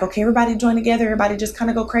where he's like, okay, everybody join together. Everybody just kind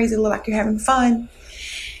of go crazy, look like you're having fun.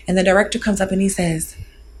 And the director comes up and he says,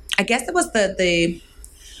 I guess it was the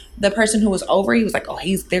person who was over. He was like,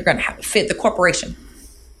 they're going to have a fit. The corporation.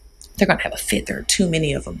 They're going to have a fit. There are too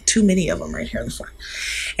many of them right here in the front.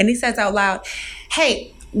 And he says out loud,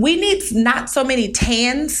 hey, we need not so many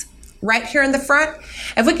tans right here in the front.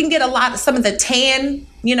 If we can get some of the tan,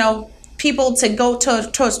 people to go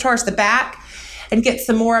towards the back and get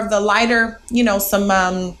some more of the lighter,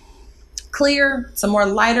 some clear, some more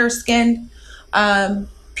lighter skinned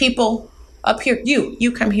people up here.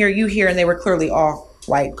 You come here, you here. And they were clearly all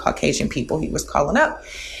white Caucasian people he was calling up.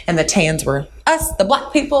 And the tans were us, the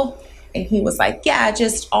black people. And he was like, yeah,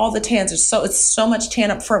 just all the tans it's so much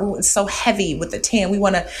tan up front. It's so heavy with the tan. We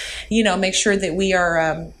want to, make sure that we are,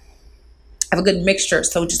 have a good mixture.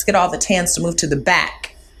 So just get all the tans to move to the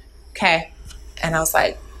back. Okay. And I was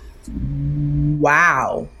like,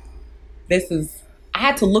 wow, I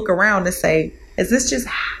had to look around and say, is this just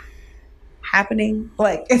happening?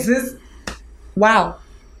 Like, is this, wow.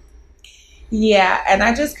 Yeah. And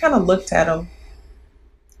I just kind of looked at him.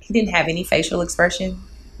 He didn't have any facial expression,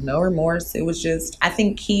 no remorse. It was just, I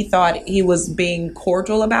think he thought he was being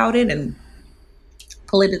cordial about it and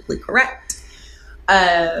politically correct.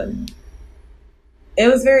 It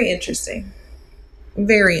was very interesting.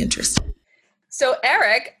 Very interesting. So,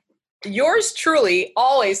 Eric, yours truly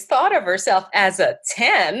always thought of herself as a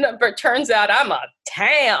 10, but turns out I'm a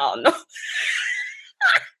 10.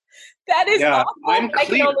 That is awful. I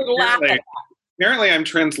can only laugh at that. Apparently I'm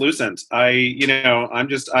translucent.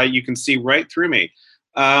 You can see right through me.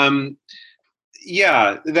 I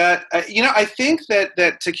think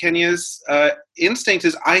that Takenya's instinct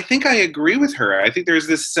is, I think I agree with her. I think there's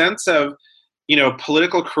this sense of,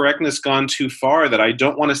 political correctness gone too far, that I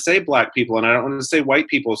don't want to say black people and I don't want to say white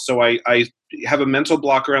people. So I have a mental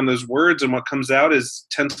block around those words, and what comes out is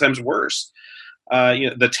 10 times worse.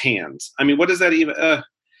 The tans. I mean, what does that even,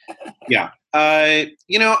 I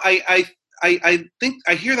think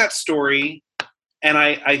I hear that story and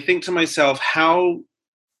I think to myself, how,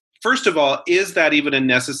 first of all, is that even a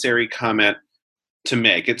necessary comment to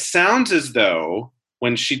make? It sounds as though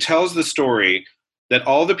when she tells the story that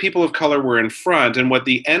all the people of color were in front, and what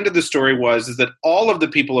the end of the story was is that all of the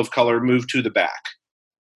people of color moved to the back.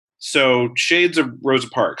 So shades of Rosa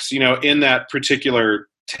Parks, in that particular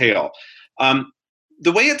tale.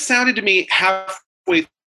 The way it sounded to me halfway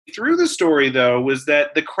through the story, though, was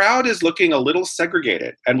that the crowd is looking a little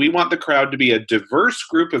segregated, and we want the crowd to be a diverse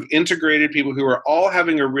group of integrated people who are all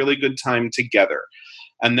having a really good time together.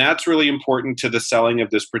 And that's really important to the selling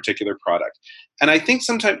of this particular product. And I think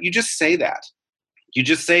sometimes you just say that.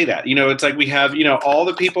 It's like we have, all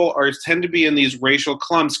the people tend to be in these racial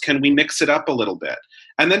clumps. Can we mix it up a little bit?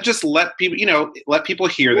 And then just let people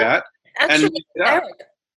hear that. Actually,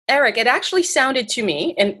 Eric, it actually sounded to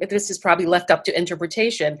me, and this is probably left up to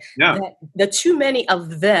interpretation, that the too many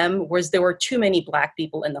of them there were too many Black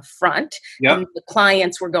people in the front. Yep. And the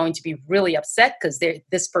clients were going to be really upset because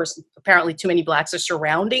this person, apparently too many Blacks are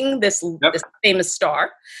surrounding this famous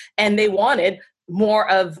star. And they wanted more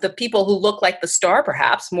of the people who look like the star,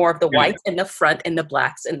 perhaps, more of the whites in the front and the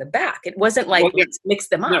Blacks in the back. It wasn't like, let's mix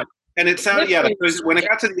them up. No. And it sounded, when it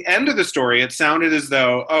got to the end of the story, it sounded as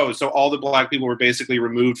though, so all the Black people were basically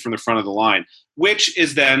removed from the front of the line, which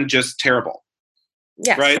is then just terrible.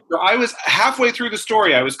 Yes. Right? So I was halfway through the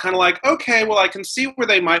story. I was kind of like, okay, well, I can see where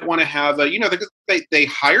they might want to have, they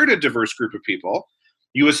hired a diverse group of people.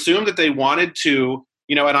 You assume that they wanted to,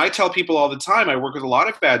 and I tell people all the time, I work with a lot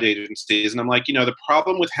of ad agencies, and I'm like, the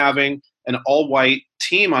problem with having an all-white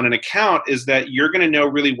team on an account is that you're going to know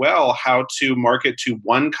really well how to market to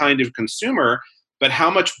one kind of consumer, but how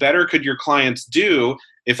much better could your clients do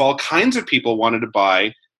if all kinds of people wanted to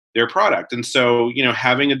buy their product? And so,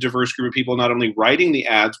 having a diverse group of people not only writing the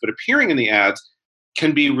ads, but appearing in the ads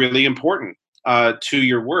can be really important to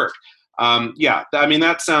your work.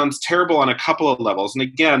 That sounds terrible on a couple of levels. And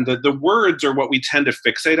again, the words are what we tend to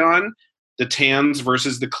fixate on, the tans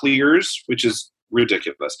versus the clears, which is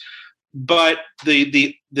ridiculous. But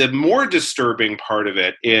the more disturbing part of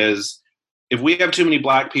it is if we have too many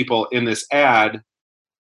Black people in this ad,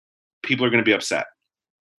 people are going to be upset.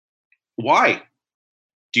 Why?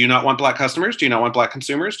 Do you not want Black customers? Do you not want Black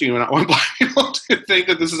consumers? Do you not want Black people to think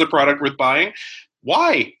that this is a product worth buying?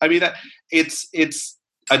 Why? I mean, that it's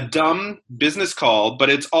a dumb business call, but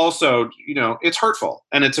it's also, it's hurtful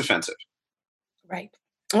and it's offensive. Right.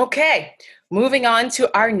 Okay. Moving on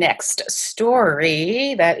to our next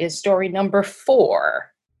story. That is story number 4.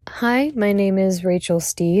 Hi, my name is Rachel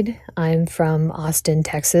Steed. I'm from Austin,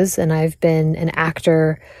 Texas, and I've been an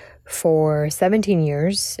actor for 17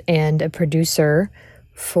 years and a producer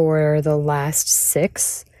for the last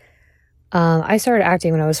 6. I started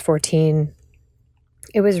acting when I was 14.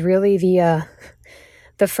 It was really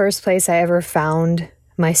the first place I ever found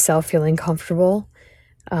myself feeling comfortable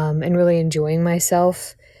and really enjoying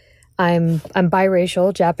myself. I'm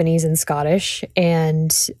biracial, Japanese and Scottish,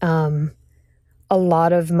 and a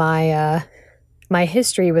lot of my my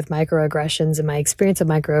history with microaggressions and my experience of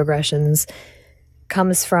microaggressions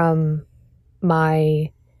comes from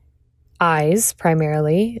my eyes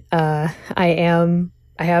primarily. I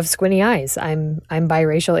have squinty eyes. I'm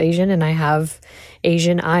biracial Asian and I have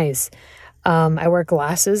Asian eyes. I wear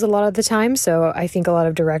glasses a lot of the time, so I think a lot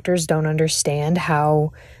of directors don't understand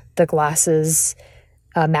how the glasses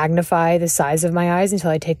magnify the size of my eyes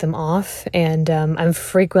until I take them off. And I'm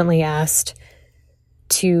frequently asked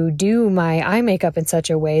to do my eye makeup in such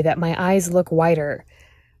a way that my eyes look wider.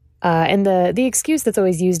 And the excuse that's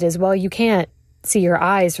always used is, well, you can't see your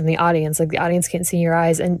eyes from the audience. Like, the audience can't see your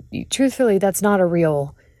eyes. And truthfully, it's not a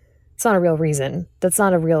real reason. That's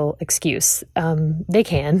not a real excuse. They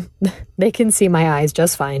can see my eyes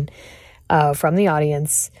just fine from the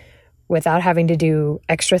audience without having to do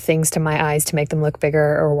extra things to my eyes to make them look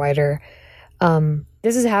bigger or wider.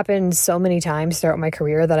 This has happened so many times throughout my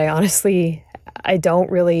career that I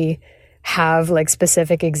don't really have like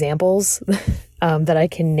specific examples that I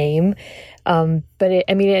can name. But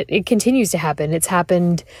it continues to happen. It's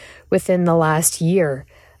happened within the last year.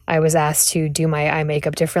 I was asked to do my eye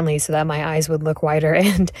makeup differently so that my eyes would look wider,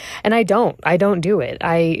 and I don't do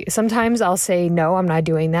it. Sometimes I'll say, no, I'm not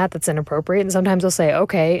doing that. That's inappropriate. And sometimes I'll say,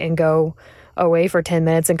 okay, and go away for 10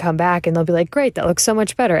 minutes and come back, and they'll be like, great, that looks so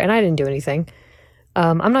much better. And I didn't do anything.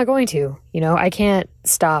 I'm not going to, I can't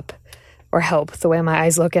stop or help the way my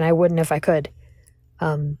eyes look, and I wouldn't if I could.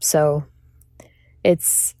 So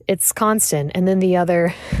it's constant. And then the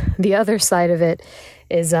other side of it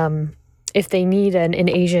is, if they need an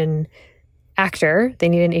Asian actor, they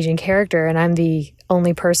need an Asian character, and I'm the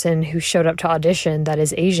only person who showed up to audition that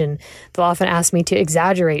is Asian, they'll often ask me to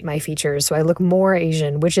exaggerate my features so I look more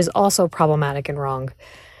Asian, which is also problematic and wrong.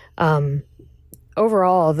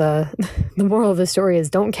 Overall, the moral of the story is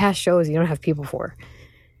don't cast shows you don't have people for.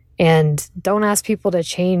 And don't ask people to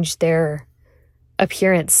change their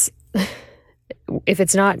appearance. If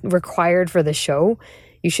it's not required for the show,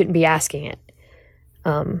 you shouldn't be asking it.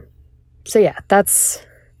 So yeah, that's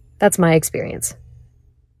my experience.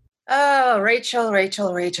 Oh,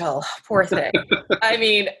 Rachel, poor thing. I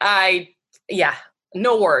mean,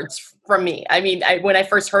 no words from me. I mean, when I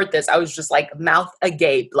first heard this, I was just like mouth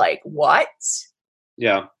agape, like, what?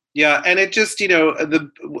 Yeah. Yeah. And it just,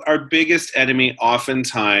 our biggest enemy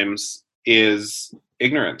oftentimes is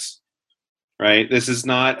ignorance, right? This is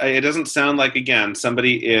not, it doesn't sound like, again,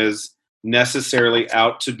 somebody is necessarily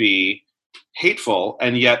out to be hateful,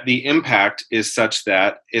 and yet the impact is such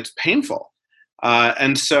that it's painful.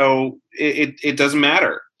 And so it doesn't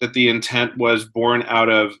matter that the intent was born out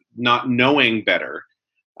of not knowing better.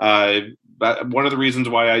 But one of the reasons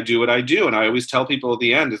why I do what I do, and I always tell people at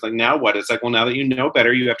the end, is like, now what? It's like, well, now that you know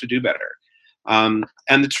better, you have to do better. And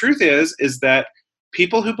the truth is that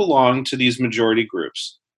people who belong to these majority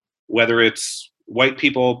groups, whether it's white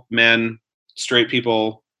people, men, straight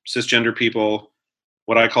people, cisgender people,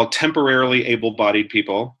 what I call temporarily able-bodied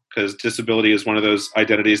people, because disability is one of those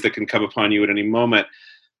identities that can come upon you at any moment.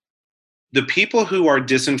 The people who are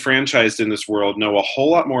disenfranchised in this world know a whole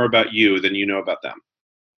lot more about you than you know about them.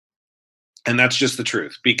 And that's just the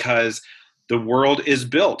truth, because the world is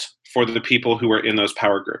built for the people who are in those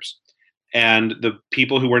power groups. And the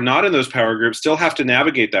people who are not in those power groups still have to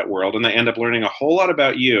navigate that world, and they end up learning a whole lot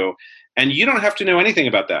about you. And you don't have to know anything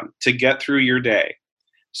about them to get through your day.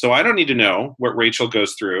 So I don't need to know what Rachel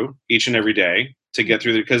goes through each and every day to get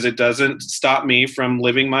through it, because it doesn't stop me from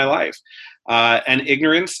living my life. And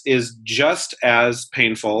ignorance is just as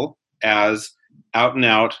painful as out and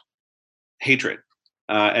out hatred.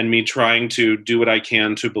 And me trying to do what I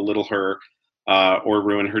can to belittle her or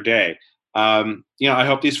ruin her day. I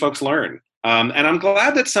hope these folks learn. And I'm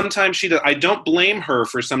glad that sometimes she does. I don't blame her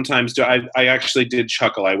for sometimes. I actually did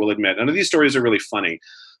chuckle, I will admit. None of these stories are really funny.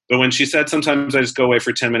 But when she said sometimes I just go away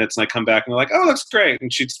for 10 minutes and I come back and they're like, oh, that's great.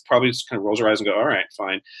 And she probably just kind of rolls her eyes and go, all right,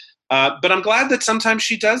 fine. But I'm glad that sometimes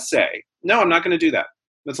she does say, no, I'm not going to do that.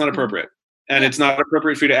 That's not appropriate. And it's not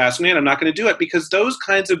appropriate for you to ask me, and I'm not going to do it, because those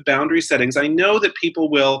kinds of boundary settings, I know that people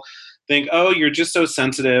will think, oh, you're just so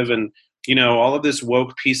sensitive and, all of this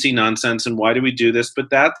woke PC nonsense, and why do we do this? But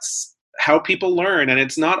that's how people learn, and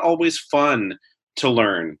it's not always fun to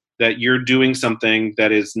learn that you're doing something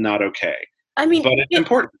that is not okay. I mean, but it's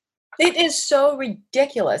important. It is so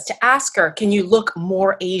ridiculous to ask her, can you look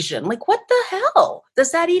more Asian? Like, what the hell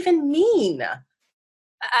does that even mean?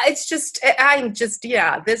 I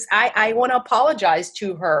want to apologize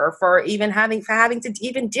to her for having to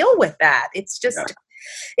even deal with that. It's just,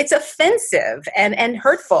 it's offensive and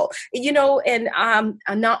hurtful, and I'm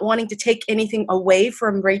not wanting to take anything away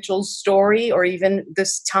from Rachel's story or even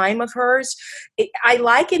this time of hers. I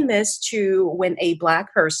liken this to when a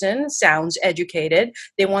Black person sounds educated.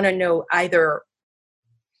 They want to know either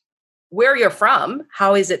where you're from,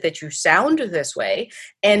 how is it that you sound this way?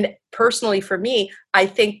 And personally for me, I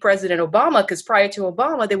think President Obama, because prior to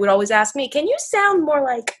Obama, they would always ask me, can you sound more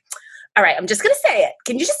like, all right, I'm just going to say it.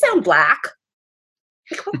 Can you just sound Black?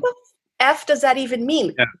 Like, what the F does that even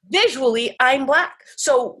mean? Yeah. Visually, I'm Black.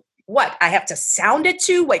 So what? I have to sound it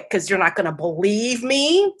to? Like, because you're not going to believe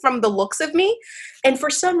me from the looks of me? And for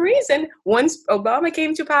some reason, once Obama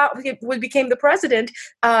came to power, became the president,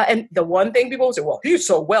 and the one thing people would say, well, he's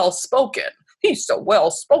so well-spoken. He's so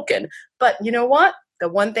well-spoken. But you know what? The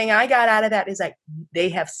one thing I got out of that is like, they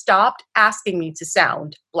have stopped asking me to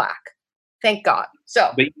sound Black. Thank God.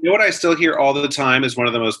 So, but you know what I still hear all the time is one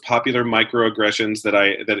of the most popular microaggressions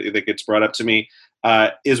that gets brought up to me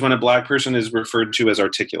is when a Black person is referred to as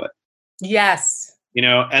articulate. Yes.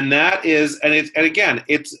 And that is,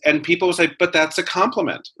 and people say, but that's a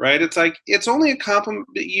compliment, right? It's like, it's only a compliment.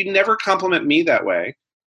 You never compliment me that way,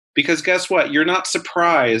 because guess what? You're not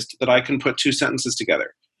surprised that I can put two sentences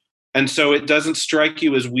together. And so it doesn't strike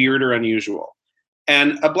you as weird or unusual.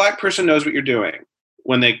 And a Black person knows what you're doing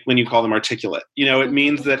when you call them articulate. It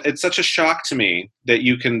means that it's such a shock to me that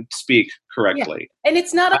you can speak correctly. Yeah. And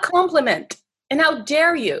it's not a compliment. And how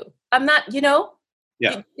dare you? I'm not,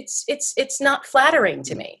 Yeah. It's not flattering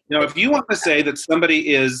to me. If you want to say that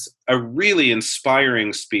somebody is a really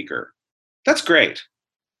inspiring speaker, that's great.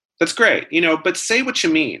 That's great. But say what you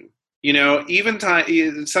mean.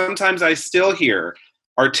 Sometimes I still hear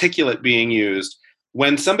articulate being used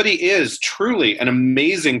when somebody is truly an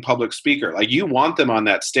amazing public speaker. Like, you want them on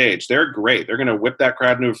that stage. They're great. They're going to whip that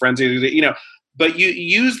crowd into a frenzy, but you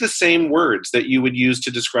use the same words that you would use to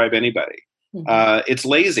describe anybody. Mm-hmm. It's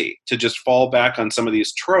lazy to just fall back on some of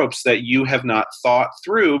these tropes that you have not thought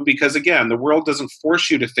through, because again, the world doesn't force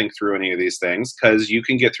you to think through any of these things, because you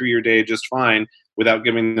can get through your day just fine without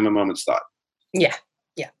giving them a moment's thought. Yeah.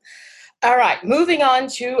 Yeah. All right, moving on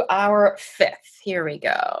to our fifth. Here we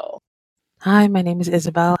go. Hi, my name is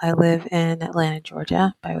Isabel. I live in Atlanta,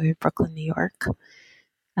 Georgia, by way of Brooklyn, New York.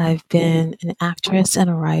 I've been an actress and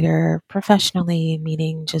a writer professionally,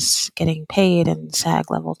 meaning just getting paid in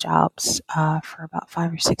SAG level jobs for about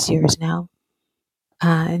 5 or 6 years now.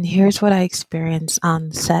 And here's what I experienced on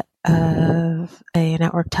the set of a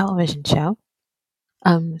network television show.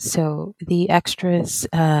 So the extras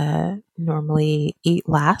normally eat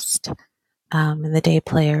last, and the day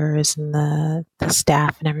players and the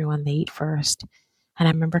staff and everyone, they eat first. And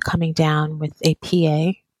I remember coming down with a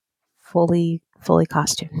PA, fully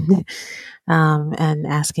costumed, and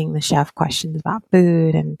asking the chef questions about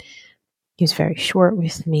food. And he was very short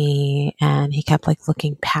with me, and he kept like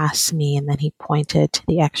looking past me, and then he pointed to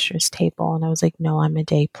the extras table, and I was like, "No, I'm a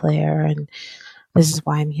day player, and this is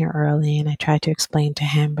why I'm here early." And I tried to explain to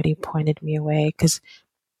him, but he pointed me away because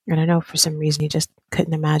I don't know, for some reason he just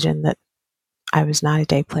couldn't imagine that I was not a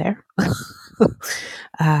day player,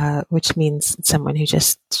 which means someone who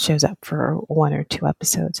just shows up for 1 or 2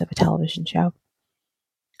 episodes of a television show.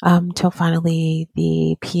 Till finally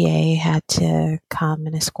the PA had to come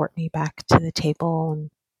and escort me back to the table and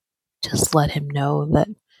just let him know that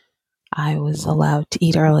I was allowed to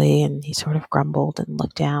eat early, and he sort of grumbled and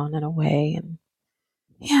looked down and away. And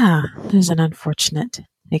yeah, it was an unfortunate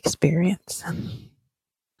experience.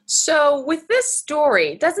 So with this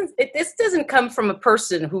story, this doesn't come from a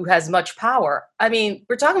person who has much power. I mean,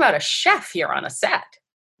 we're talking about a chef here on a set.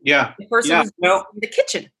 Yeah. The person who's in the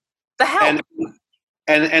kitchen, the help.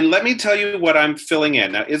 And let me tell you what I'm filling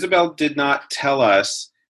in. Now, Isabel did not tell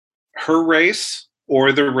us her race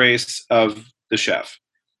or the race of the chef,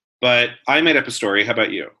 but I made up a story. How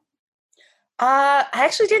about you? I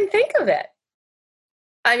actually didn't think of it.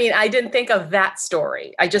 I mean, I didn't think of that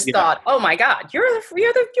story. I just thought, oh my God, you're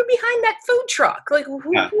behind that food truck. Like, who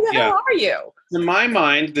the hell are you? In my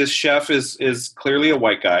mind, this chef is clearly a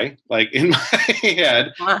white guy, like in my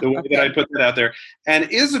head, the way that I put that out there.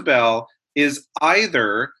 And Isabel is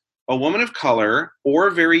either a woman of color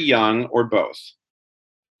or very young or both.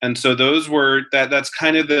 And so that's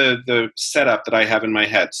kind of the setup that I have in my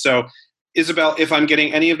head. So Isabel, if I'm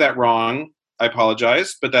getting any of that wrong, I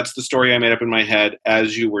apologize, but that's the story I made up in my head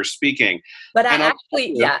as you were speaking. But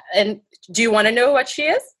And do you want to know what she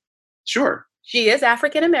is? Sure. She is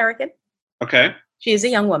African American. Okay. She is a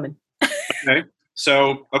young woman. Okay.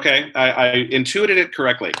 So, I intuited it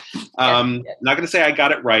correctly. Not going to say I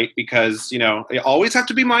got it right because, you always have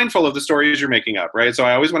to be mindful of the stories you're making up, right? So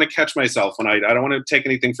I always want to catch myself when I don't want to take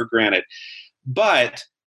anything for granted. But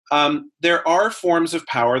there are forms of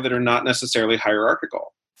power that are not necessarily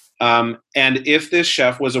hierarchical. And if this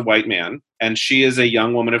chef was a white man and she is a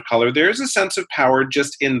young woman of color, there's a sense of power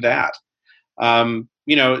just in that.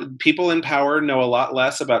 People in power know a lot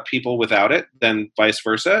less about people without it than vice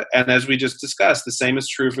versa. And as we just discussed, the same is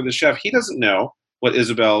true for the chef. He doesn't know what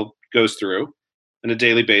Isabel goes through on a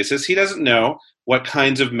daily basis. He doesn't know what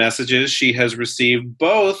kinds of messages she has received,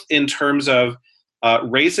 both in terms of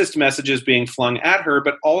racist messages being flung at her,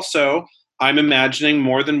 but also I'm imagining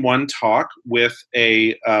more than one talk with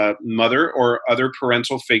a mother or other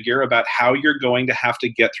parental figure about how you're going to have to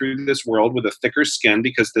get through this world with a thicker skin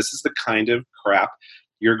because this is the kind of crap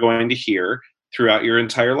you're going to hear throughout your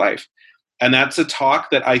entire life. And that's a talk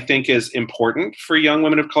that I think is important for young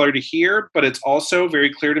women of color to hear, but it's also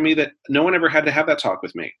very clear to me that no one ever had to have that talk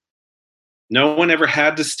with me. No one ever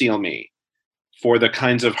had to steel me for the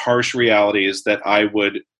kinds of harsh realities that I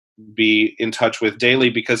would be in touch with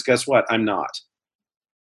daily, because guess what? I'm not.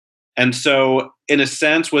 And so in a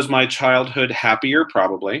sense, was my childhood happier?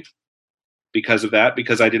 Probably because of that,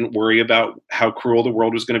 because I didn't worry about how cruel the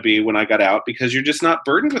world was going to be when I got out, because you're just not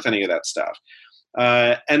burdened with any of that stuff.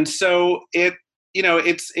 And so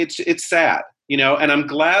it's sad, and I'm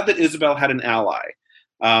glad that Isabel had an ally.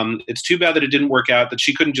 It's too bad that it didn't work out, that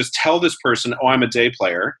she couldn't just tell this person, oh, I'm a day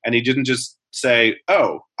player. And he didn't just say,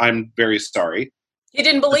 oh, I'm very sorry. He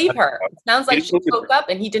didn't believe her. It sounds like she spoke up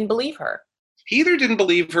and he didn't believe her. He either didn't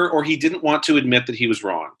believe her or he didn't want to admit that he was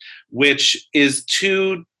wrong, which is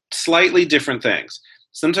two slightly different things.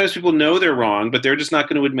 Sometimes people know they're wrong, but they're just not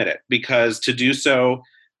going to admit it, because to do so,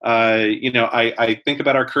 I think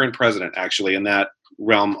about our current president actually in that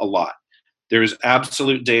realm a lot. There's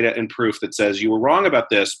absolute data and proof that says you were wrong about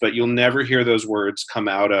this, but you'll never hear those words come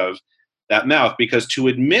out of that mouth, because to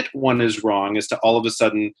admit one is wrong is to all of a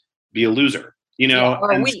sudden be a loser.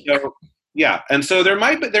 Or weak. And so there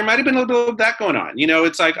might have been a little bit of that going on.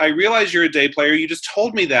 It's like, I realize you're a day player. You just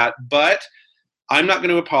told me that, but I'm not going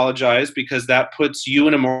to apologize because that puts you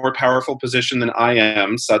in a more powerful position than I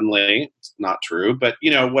am suddenly. It's not true, but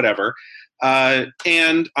whatever.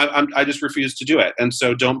 And I just refuse to do it. And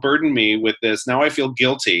so don't burden me with this. Now I feel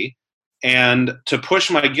guilty. And to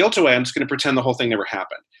push my guilt away, I'm just going to pretend the whole thing never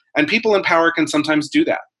happened. And people in power can sometimes do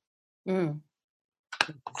that.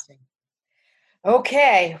 Interesting.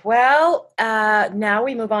 Okay, well, now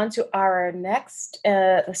we move on to our next,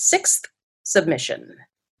 sixth submission.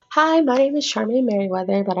 Hi, my name is Charmaine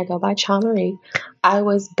Merriweather, but I go by Cha Marie. I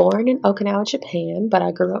was born in Okinawa, Japan, but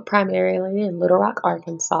I grew up primarily in Little Rock,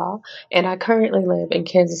 Arkansas, and I currently live in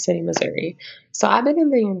Kansas City, Missouri. So I've been in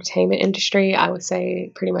the entertainment industry, I would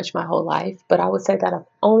say, pretty much my whole life, but I would say that I've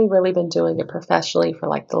only really been doing it professionally for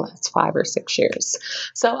like the last 5 or 6 years.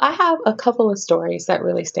 So I have a couple of stories that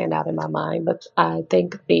really stand out in my mind, but I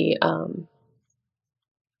think the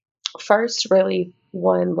first really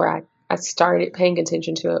one where I started paying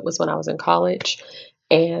attention to it was when I was in college,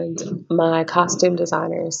 and my costume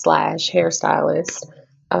designer / hairstylist,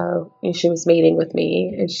 she was meeting with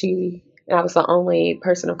me, and I was the only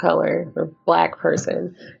person of color or Black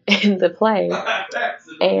person in the play,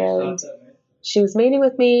 and she was meeting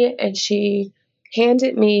with me, and she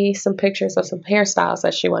handed me some pictures of some hairstyles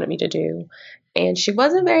that she wanted me to do, and she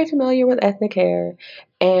wasn't very familiar with ethnic hair,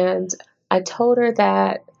 and I told her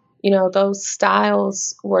that, those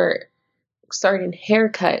styles were certain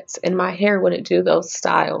haircuts, and my hair wouldn't do those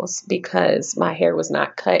styles because my hair was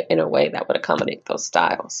not cut in a way that would accommodate those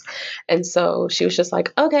styles. And so she was just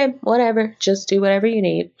like, okay, whatever, just do whatever you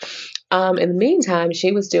need. In the meantime,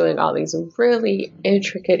 she was doing all these really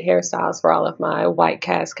intricate hairstyles for all of my white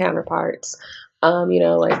cast counterparts.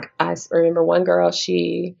 Like I remember one girl,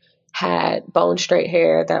 she had bone straight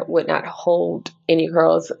hair that would not hold any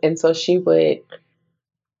curls, and so she would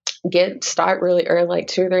start really early, like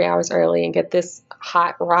 2 or 3 hours early, and get this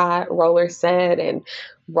hot rod roller set and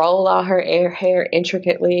roll all her hair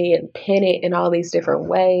intricately and pin it in all these different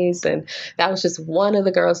ways. And that was just one of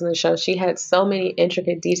the girls in the show. She had so many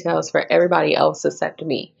intricate details for everybody else except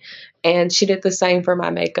me. And she did the same for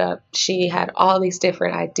my makeup. She had all these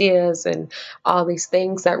different ideas and all these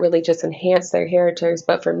things that really just enhanced their characters.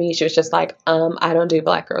 But for me, she was just like, I don't do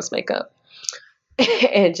Black girls makeup.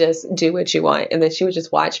 And just do what you want. And then she would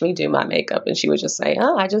just watch me do my makeup, and she would just say,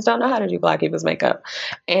 I just don't know how to do Black people's makeup.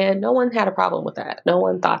 And no one had a problem with that. No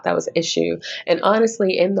one thought that was an issue. And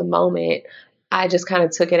honestly, in the moment, I just kind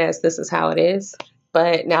of took it as this is how it is.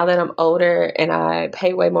 But now that I'm older and I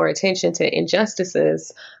pay way more attention to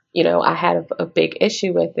injustices, I had a big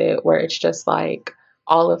issue with it, where it's just like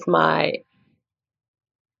all of my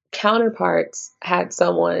counterparts had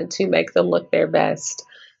someone to make them look their best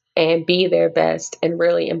and be their best and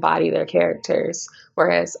really embody their characters.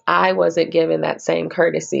 Whereas I wasn't given that same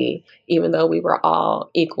courtesy, even though we were all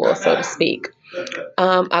equal, so to speak.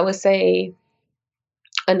 I would say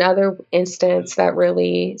another instance that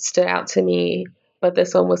really stood out to me, but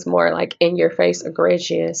this one was more like in your face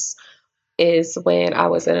egregious, is when I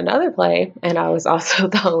was in another play, and I was also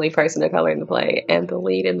the only person of color in the play. And the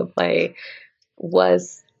lead in the play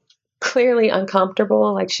was clearly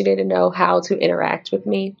uncomfortable. Like, she didn't know how to interact with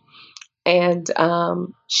me. And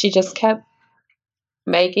she just kept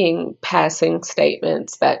making passing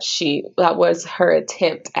statements that was her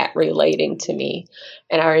attempt at relating to me.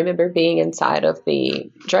 And I remember being inside of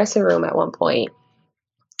the dressing room at one point,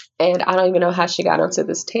 and I don't even know how she got onto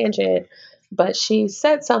this tangent, but she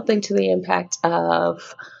said something to the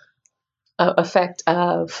effect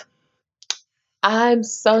of, I'm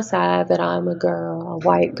so sad that I'm a girl, a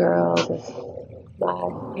white girl with my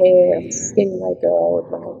hair, I'm a skinny white girl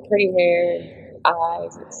with my pretty hair,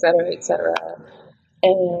 eyes, etc., etc.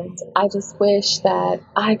 And I just wish that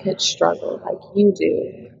I could struggle like you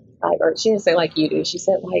do. Or she didn't say like you do. She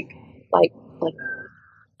said like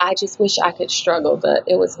I just wish I could struggle. But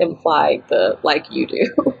it was implied the like you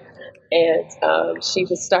do. And she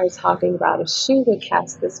just started talking about if she would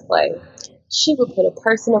cast this play, she would put a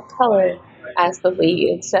person of color as the lead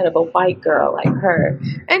instead of a white girl like her.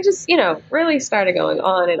 And just, really started going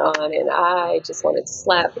on. And I just wanted to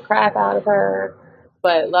slap the crap out of her.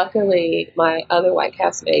 But luckily, my other white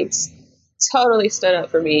castmates totally stood up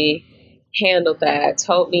for me, handled that,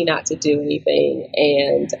 told me not to do anything.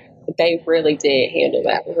 And they really did handle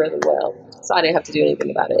that really well. So I didn't have to do anything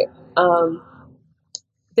about it.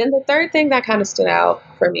 Then the third thing that kind of stood out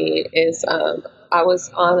for me is I was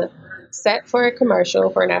on set for a commercial,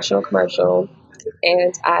 for a national commercial,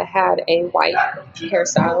 and I had a white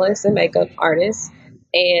hairstylist and makeup artist,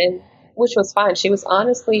 and which was fine. She was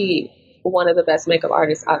honestly one of the best makeup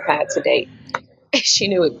artists I've had to date. She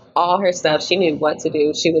knew all her stuff. She knew what to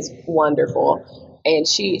do. She was wonderful, and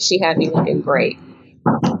she had me looking great.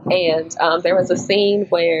 And there was a scene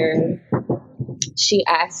where she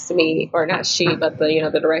asked me, or not she, but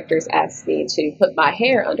the directors asked me to put my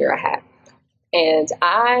hair under a hat. And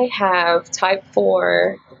I have type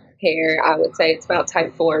 4 hair. I would say it's about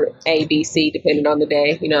type 4 A, B, C, depending on the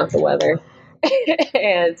day, the weather.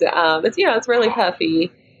 And it's really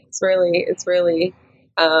puffy. It's really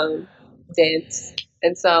dense.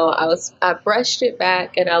 And so I brushed it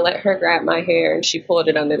back and I let her grab my hair and she pulled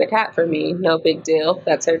it under the cap for me. No big deal.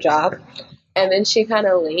 That's her job. And then she kind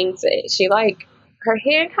of leans it. Her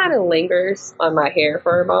hand kind of lingers on my hair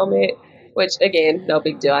for a moment, which again, no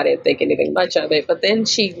big deal. I didn't think anything much of it. But then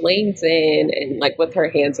she leans in and with her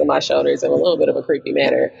hands on my shoulders in a little bit of a creepy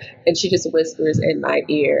manner. And she just whispers in my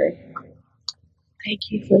ear, "Thank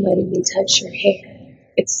you for letting me touch your hair.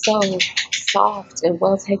 It's so soft and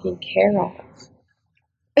well taken care of."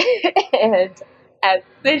 and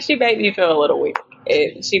then she made me feel a little weak.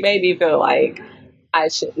 She made me feel like I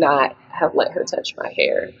should not have let her touch my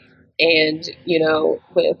hair. And,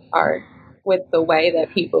 with the way that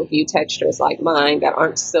people view textures like mine that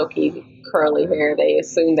aren't silky, curly hair, they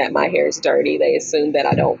assume that my hair is dirty. They assume that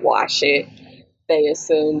I don't wash it. They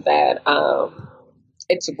assume that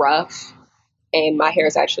it's rough. And my hair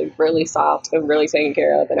is actually really soft and really taken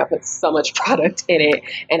care of. And I put so much product in it.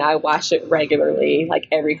 And I wash it regularly, like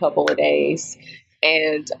every couple of days.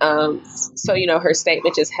 And so, her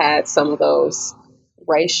statement just had some of those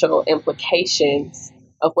racial implications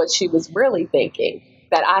of what she was really thinking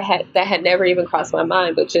that had never even crossed my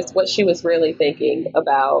mind, but just what she was really thinking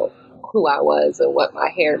about who I was and what my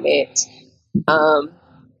hair meant.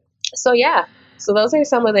 So those are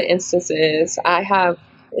some of the instances. I have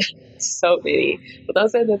so many, but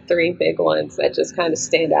those are the three big ones that just kind of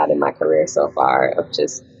stand out in my career so far, of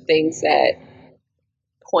just things that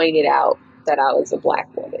pointed out that I was a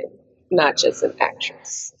Black woman, not just an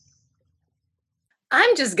actress.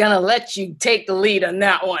 I'm just going to let you take the lead on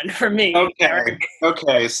that one for me.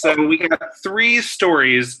 Okay. So we got three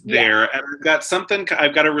stories there, and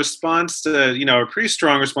I've got a response to, a pretty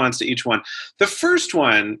strong response to each one. The first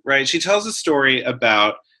one, right, she tells a story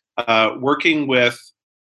about working with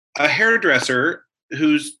a hairdresser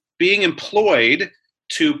who's being employed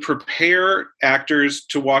to prepare actors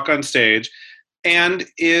to walk on stage and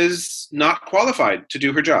is not qualified to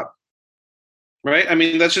do her job. Right? I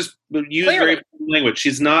mean, let's just use very plain language.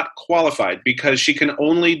 She's not qualified because she can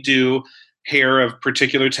only do hair of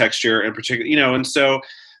particular texture and particular, and so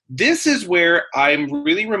this is where I'm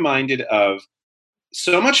really reminded of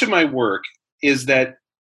so much of my work is that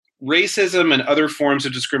racism and other forms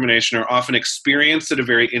of discrimination are often experienced at a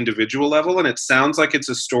very individual level. And it sounds like it's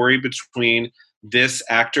a story between this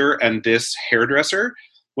actor and this hairdresser,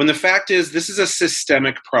 when the fact is this is a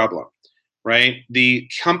systemic problem. Right? The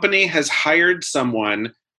company has hired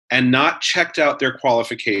someone and not checked out their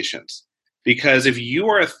qualifications. Because if you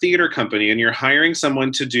are a theater company and you're hiring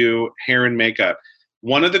someone to do hair and makeup,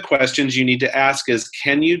 one of the questions you need to ask is,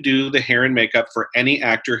 can you do the hair and makeup for any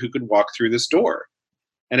actor who could walk through this door?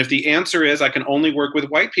 And if the answer is, I can only work with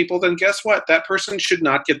white people, then guess what? That person should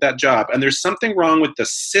not get that job. And there's something wrong with the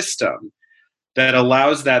system that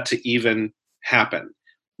allows that to even happen.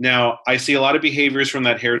 Now, I see a lot of behaviors from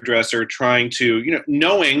that hairdresser trying to,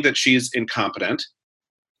 knowing that she's incompetent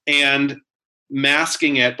and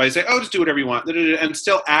masking it by saying, just do whatever you want, and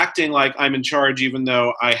still acting like I'm in charge, even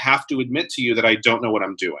though I have to admit to you that I don't know what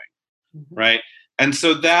I'm doing, right? And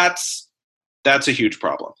so that's a huge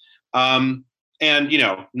problem. And,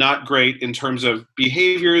 not great in terms of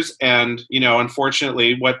behaviors. And,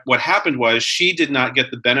 unfortunately, what happened was she did not get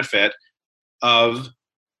the benefit of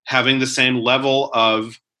having the same level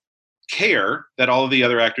of care that all of the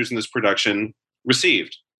other actors in this production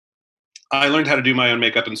received. I learned how to do my own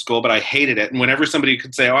makeup in school, but I hated it. And whenever somebody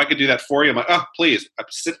could say, I could do that for you, I'm like, please,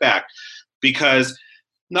 sit back. Because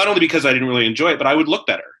not only because I didn't really enjoy it, but I would look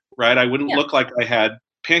better, right? I wouldn't look like I had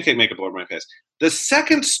pancake makeup all over my face. The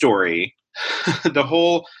second story, the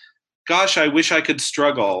whole, gosh, I wish I could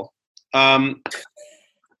struggle. I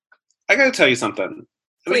got to tell you something.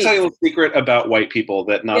 Let me tell you a little secret about white people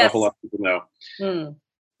that not a whole lot of people know.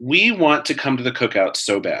 We want to come to the cookout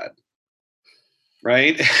so bad,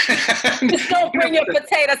 right? Just don't bring your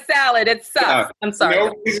potato salad. It sucks. Yeah, I'm sorry.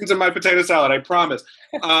 No reasons in my potato salad, I promise.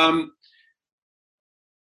 But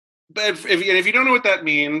if you don't know what that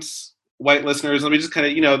means, white listeners, let me just kind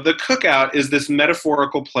of, the cookout is this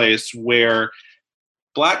metaphorical place where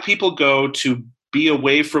Black people go to be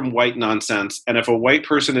away from white nonsense. And if a white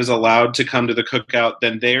person is allowed to come to the cookout,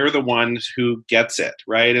 then they're the ones who gets it,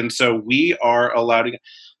 right? And so we are allowed to.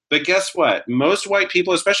 But guess what? Most white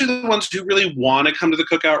people, especially the ones who really want to come to the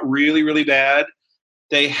cookout really, really bad,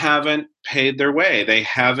 they haven't paid their way. They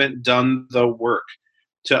haven't done the work.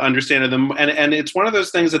 to understand it. And it's one of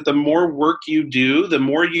those things that the more work you do, the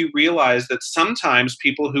more you realize that sometimes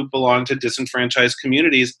people who belong to disenfranchised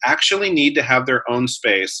communities actually need to have their own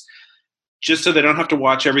space, just so they don't have to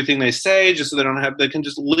watch everything they say, just so they can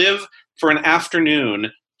just live for an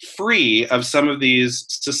afternoon free of some of these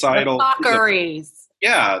societal mockeries.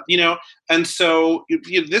 Yeah, and so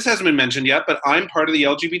this hasn't been mentioned yet, but I'm part of the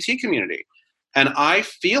LGBT community. And I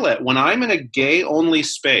feel it when I'm in a gay-only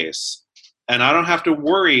space and I don't have to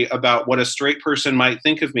worry about what a straight person might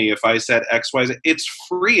think of me if I said X, Y, Z. It's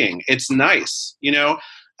freeing. It's nice,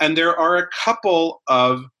 And there are a couple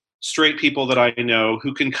of straight people that I know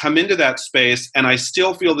who can come into that space and I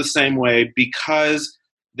still feel the same way because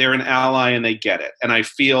they're an ally and they get it. And I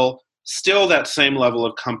feel still that same level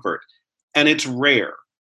of comfort. And it's rare.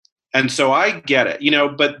 And so I get it,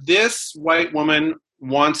 but this white woman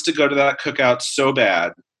wants to go to that cookout so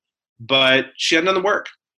bad, but she hadn't done the work.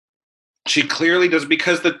 She clearly does,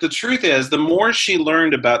 because the truth is, the more she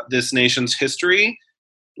learned about this nation's history,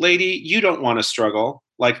 lady, you don't want to struggle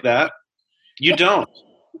like that. You don't.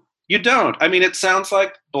 You don't. I mean, it sounds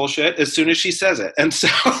like bullshit as soon as she says it. And so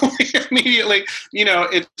immediately,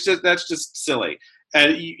 that's just silly.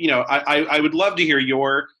 And, I would love to hear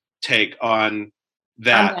your take on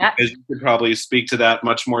that, because you could probably speak to that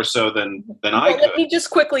much more so than I could. Let me just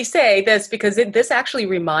quickly say this, because this actually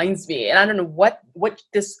reminds me, and I don't know what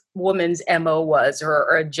this woman's MO was,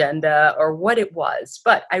 or agenda, or what it was,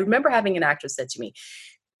 but I remember having an actress said to me,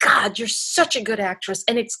 God, you're such a good actress,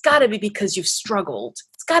 and it's got to be because you've struggled.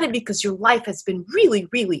 It's got to be because your life has been really,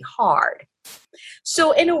 really hard.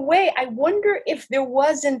 So in a way, I wonder if there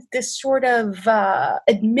wasn't this sort of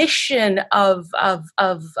admission of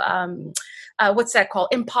what's that called?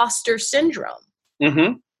 Imposter syndrome.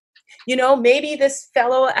 Mm-hmm. Maybe this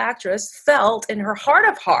fellow actress felt in her heart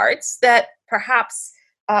of hearts that perhaps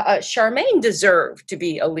Charmaine deserved to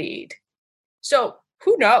be a lead. So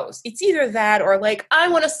who knows? It's either that or like, I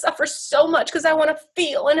want to suffer so much because I want to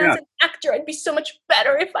feel. And as an actor, I'd be so much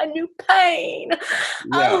better if I knew pain.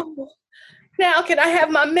 Yeah. Oh, now can I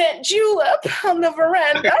have my mint julep on the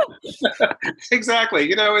veranda?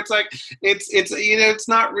 Exactly. It's like, it's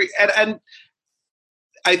not, and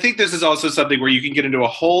I think this is also something where you can get into a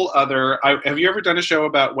whole other, have you ever done a show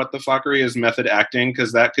about what the fuckery is method acting?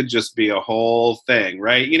 Because that could just be a whole thing,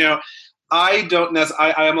 right? I don't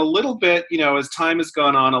necessarily, I am a little bit, as time has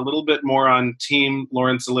gone on, a little bit more on team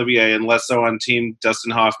Laurence Olivier and less so on team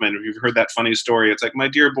Dustin Hoffman. If you've heard that funny story, it's like, my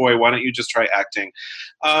dear boy, why don't you just try acting?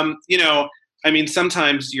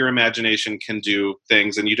 Sometimes your imagination can do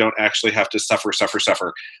things and you don't actually have to suffer.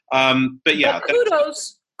 But yeah. But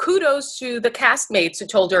kudos to the castmates who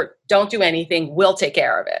told her, don't do anything, we'll take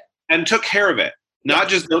care of it. And took care of it. Not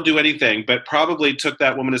just don't do anything, but probably took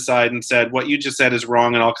that woman aside and said, what you just said is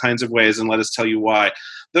wrong in all kinds of ways, and let us tell you why.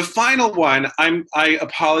 The final one, I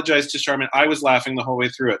apologize to Charmaine. I was laughing the whole way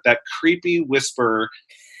through it. That creepy whisper,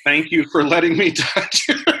 thank you for letting me touch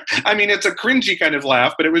you. It's a cringy kind of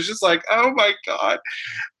laugh, but it was just like, oh my God.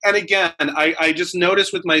 And again, I just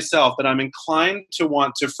noticed with myself that I'm inclined to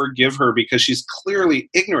want to forgive her because she's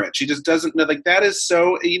clearly ignorant. She just doesn't know, like, that is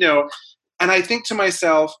so, and I think to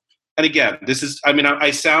myself, and again, this is,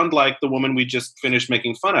 I sound like the woman we just finished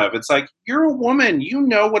making fun of. It's like, you're a woman. You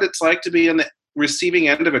know what it's like to be on the receiving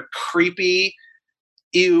end of a creepy,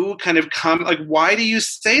 ew kind of like, why do you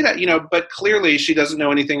say that? But clearly she doesn't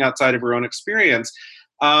know anything outside of her own experience.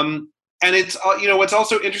 And it's, what's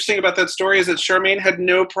also interesting about that story is that Charmaine had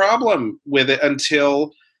no problem with it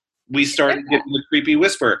until we started getting the creepy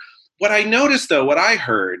whisper. What I noticed, though, what I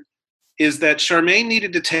heard, is that Charmaine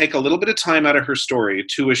needed to take a little bit of time out of her story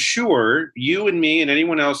to assure you and me and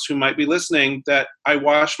anyone else who might be listening that I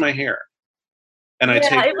wash my hair. And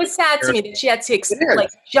it was sad to me that she had to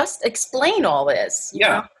just explain all this.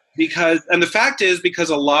 Yeah, and the fact is,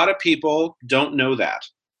 because a lot of people don't know that.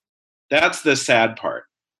 That's the sad part,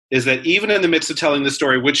 is that even in the midst of telling the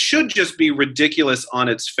story, which should just be ridiculous on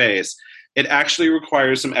its face, it actually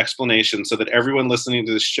requires some explanation so that everyone listening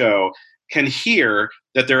to the show can hear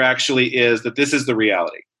that there actually is, that this is the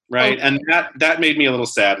reality, right? Okay. And that made me a little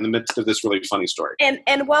sad in the midst of this really funny story.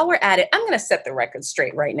 And while we're at it, I'm going to set the record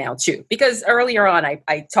straight right now too, because earlier on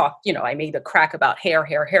I talked, I made a crack about hair,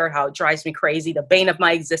 how it drives me crazy, the bane of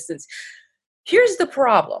my existence. Here's the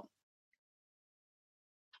problem.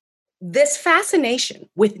 This fascination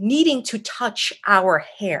with needing to touch our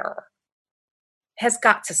hair has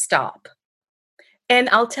got to stop. And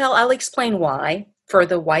I'll explain why for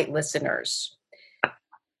the white listeners.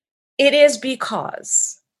 It is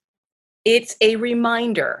because it's a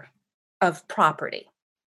reminder of property.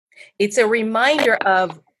 It's a reminder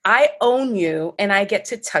of, I own you and I get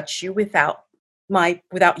to touch you without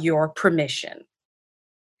without your permission.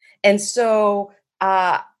 And so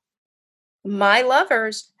my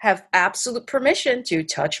lovers have absolute permission to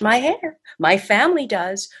touch my hair. My family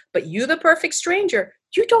does, but you, the perfect stranger,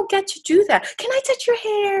 you don't get to do that. Can I touch your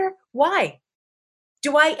hair? Why?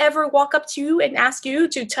 Do I ever walk up to you and ask you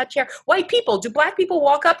to touch hair? White people, do Black people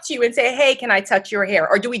walk up to you and say, hey, can I touch your hair?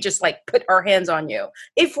 Or do we just like put our hands on you?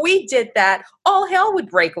 If we did that, all hell would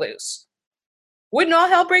break loose. Wouldn't all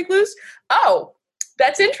hell break loose? Oh,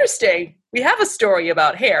 that's interesting. We have a story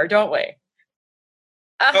about hair, don't we?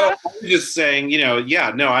 Oh, I'm just saying,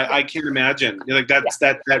 I can't imagine. Like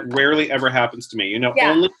that rarely ever happens to me.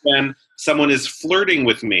 Only when someone is flirting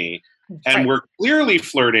with me and we're clearly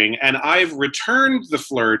flirting and I've returned the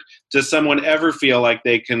flirt, does someone ever feel like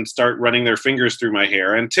they can start running their fingers through my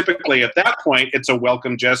hair? And typically at that point, it's a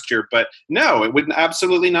welcome gesture. But no, it would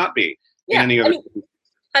absolutely not be in any other.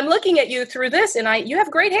 I'm looking at you through this and you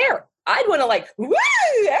have great hair. I'd want to like, woo,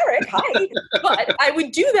 Eric, hi. But I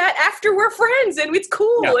would do that after we're friends and it's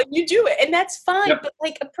cool and you do it and that's fine. Yep. But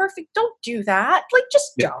like don't do that. Like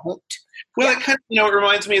just don't. Well, it kind of, it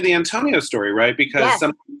reminds me of the Antonio story, right? Because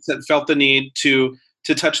some people felt the need to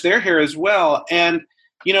touch their hair as well. And,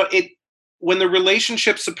 when the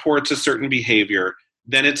relationship supports a certain behavior,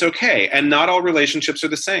 then it's okay. And not all relationships are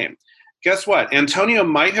the same. Guess what? Antonio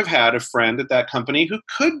might have had a friend at that company who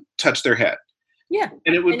could touch their head. Yeah.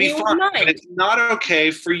 And it would be fine. But it's not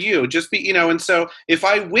okay for you. Just be, and so if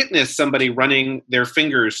I witness somebody running their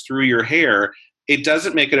fingers through your hair, it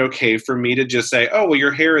doesn't make it okay for me to just say, oh, well,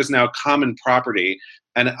 your hair is now common property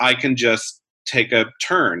and I can just take a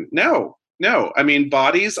turn. No. I mean,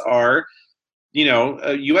 bodies are,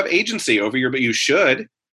 you have agency over but you should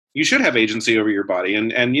have agency over your body.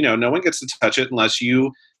 And no one gets to touch it unless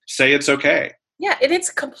you say it's okay. Yeah. And it's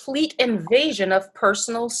complete invasion of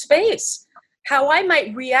personal space. How I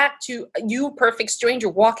might react to you, perfect stranger,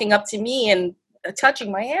 walking up to me and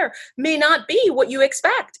touching my hair may not be what you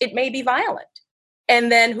expect. It may be violent.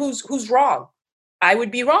 And then who's wrong? I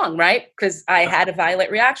would be wrong, right? Because I had a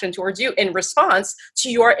violent reaction towards you in response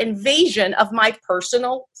to your invasion of my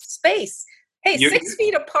personal space. Hey, 6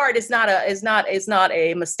 feet apart is not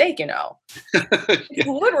a mistake,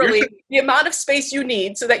 Literally the amount of space you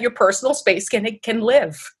need so that your personal space can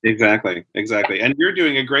live. Exactly. And you're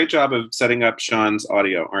doing a great job of setting up Sean's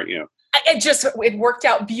audio, aren't you? It worked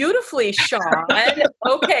out beautifully, Sean.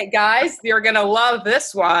 Okay, guys, you're going to love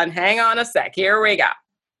this one. Hang on a sec. Here we go.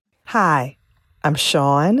 Hi, I'm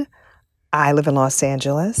Sean. I live in Los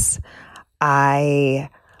Angeles. I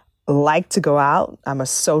like to go out. I'm a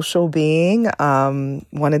social being.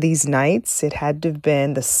 One of these nights, it had to have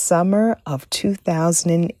been the summer of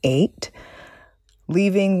 2008.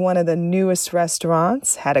 Leaving one of the newest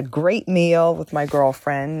restaurants, had a great meal with my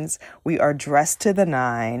girlfriends. We are dressed to the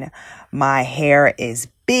nine. My hair is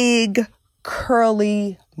big,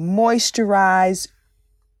 curly, moisturized,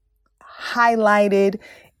 highlighted,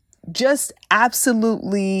 just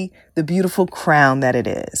absolutely the beautiful crown that it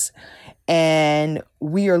is. And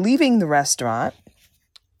we are leaving the restaurant,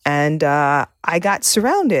 and I got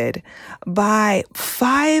surrounded by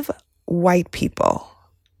 5 white people.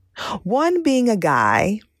 One being a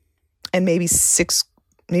guy, and maybe 6,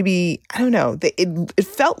 I don't know. It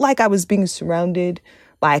felt like I was being surrounded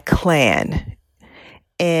by a clan.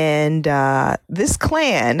 And this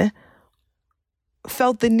clan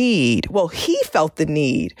felt the need, he felt the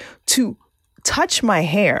need to touch my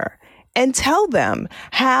hair and tell them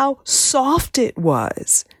how soft it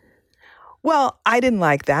was. Well, I didn't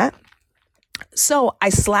like that. So I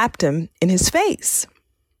slapped him in his face.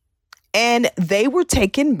 And they were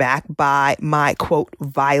taken back by my, quote,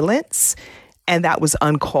 violence, and that was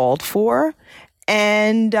uncalled for.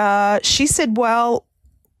 And she said, well,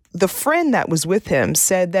 the friend that was with him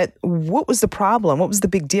said that, what was the problem? What was the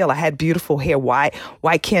big deal? I had beautiful hair. Why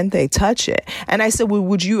can't they touch it? And I said, well,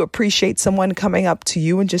 would you appreciate someone coming up to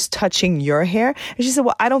you and just touching your hair? And she said,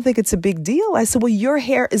 well, I don't think it's a big deal. I said, well, your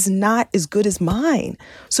hair is not as good as mine.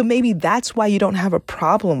 So maybe that's why you don't have a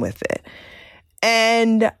problem with it.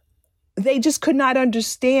 And they just could not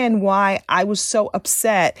understand why I was so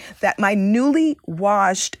upset that my newly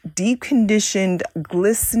washed, deep conditioned,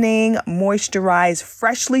 glistening, moisturized,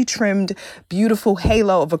 freshly trimmed, beautiful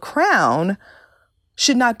halo of a crown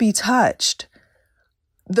should not be touched.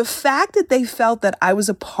 The fact that they felt that I was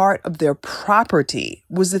a part of their property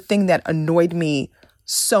was the thing that annoyed me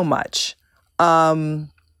so much. I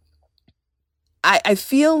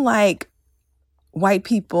feel like white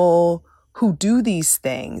people who do these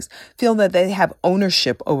things feel that they have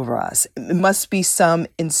ownership over us. It must be some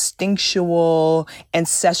instinctual,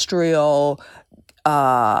 ancestral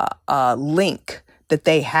link that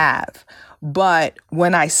they have. But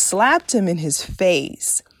when I slapped him in his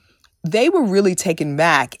face, they were really taken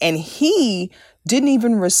back, and he didn't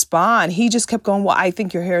even respond. He just kept going, well, I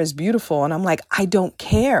think your hair is beautiful. And I'm like, I don't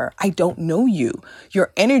care. I don't know you.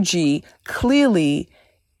 Your energy clearly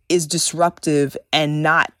is disruptive and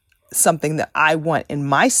not something that I want in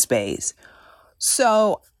my space.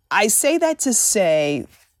 So I say that to say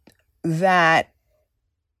that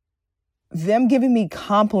them giving me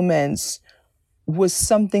compliments was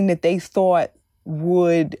something that they thought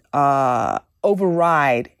would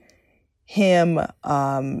override him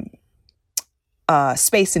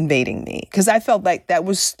space invading me, because I felt like there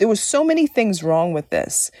was so many things wrong with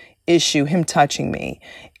this issue, him touching me.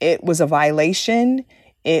 It was a violation.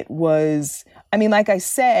 It was, I mean, like I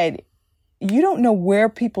said, you don't know where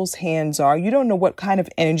people's hands are. You don't know what kind of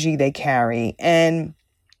energy they carry. And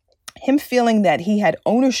him feeling that he had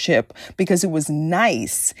ownership because it was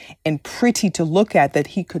nice and pretty to look at, that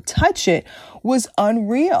he could touch it, was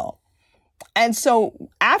unreal. And so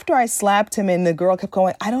after I slapped him and the girl kept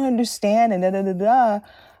going, I don't understand, and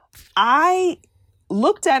I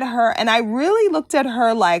looked at her, and I really looked at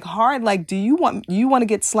her like hard, like, do you want to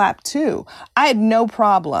get slapped too? I had no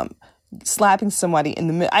problem slapping somebody in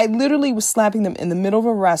the middle. I literally was slapping them in the middle of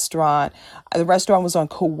a restaurant. The restaurant was on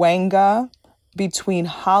Cahuenga between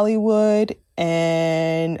Hollywood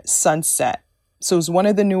and Sunset. So it was one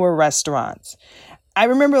of the newer restaurants. I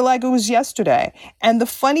remember like it was yesterday. And the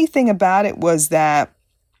funny thing about it was that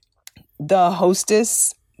the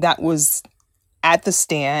hostess that was at the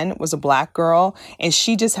stand was a Black girl, and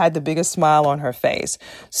she just had the biggest smile on her face.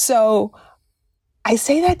 So I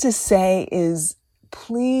say that to say is,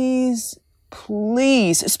 please,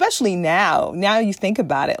 especially now you think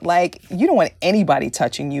about it, like, you don't want anybody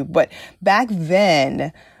touching you. But back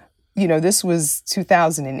then, this was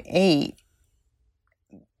 2008,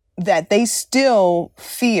 that they still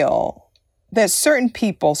feel that certain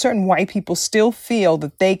white people still feel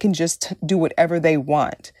that they can just do whatever they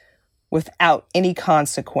want without any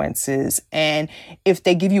consequences. And if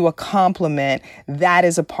they give you a compliment, that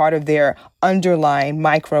is a part of their underlying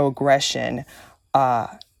microaggression.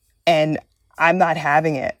 And I'm not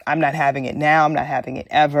having it. I'm not having it now. I'm not having it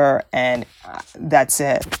ever. And that's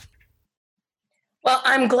it. Well,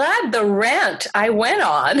 I'm glad the rant I went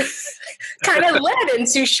on kind of led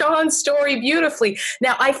into Sean's story beautifully.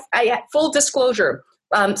 Now, I full disclosure,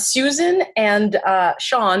 Susan and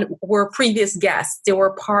Sean were previous guests. They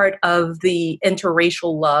were part of the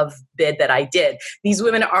interracial love bid that I did. These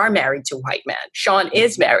women are married to a white men. Sean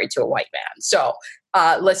is married to a white man. So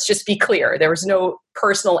let's just be clear. There was no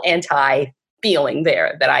personal anti-feeling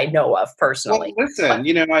there that I know of personally. Well, listen,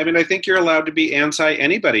 I think you're allowed to be anti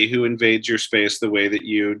anybody who invades your space the way that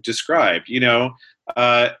you described.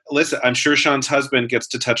 Listen, I'm sure Sean's husband gets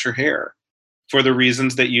to touch her hair for the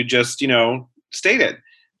reasons that you just, stated.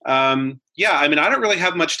 I don't really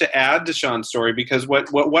have much to add to Sean's story, because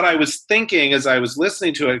what I was thinking as I was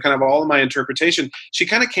listening to it, kind of all of my interpretation, she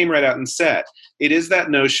kind of came right out and said, it is that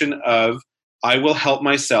notion of, I will help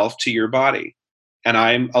myself to your body, and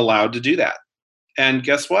I'm allowed to do that. And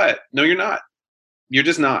guess what? No, you're not. You're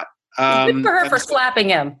just not. Good for her for slapping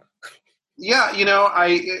him. Yeah,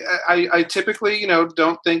 I typically,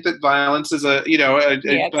 don't think that violence is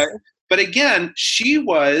but again, she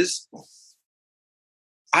was,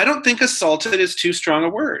 I don't think assaulted is too strong a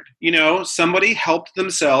word. Somebody helped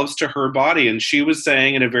themselves to her body, and she was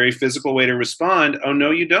saying in a very physical way to respond, oh,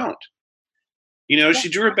 no, you don't. She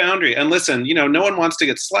drew a boundary. And listen, no one wants to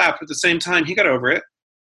get slapped, but at the same time, he got over it.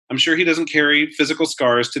 I'm sure he doesn't carry physical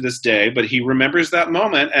scars to this day, but he remembers that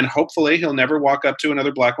moment, and hopefully he'll never walk up to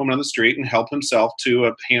another Black woman on the street and help himself to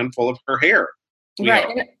a handful of her hair. Right.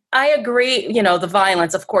 And I agree, the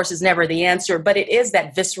violence, of course, is never the answer, but it is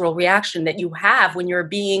that visceral reaction that you have when you're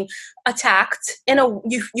being attacked.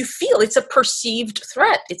 You feel it's a perceived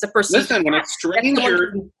threat. It's a perceived threat. When a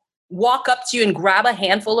stranger walk up to you and grab a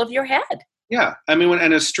handful of your head. Yeah.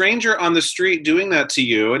 When a stranger on the street doing that to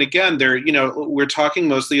you, and again, we're talking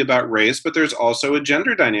mostly about race, but there's also a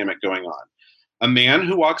gender dynamic going on. A man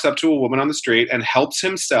who walks up to a woman on the street and helps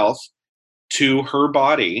himself to her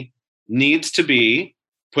body needs to be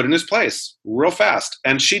put in his place real fast.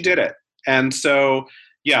 And she did it. And so,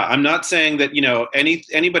 yeah, I'm not saying that,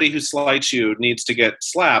 anybody who slights you needs to get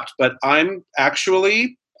slapped, but I'm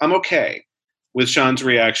okay with Sean's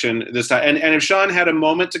reaction this time. And if Sean had a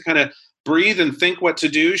moment to kind of breathe and think what to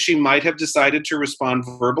do, she might have decided to respond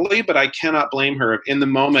verbally, but I cannot blame her. In the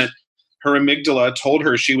moment, her amygdala told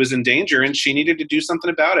her she was in danger and she needed to do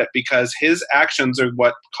something about it, because his actions are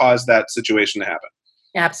what caused that situation to happen.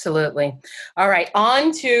 Absolutely. All right,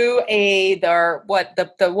 on to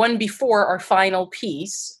the one before our final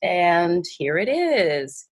piece, and here it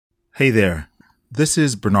is. Hey there, this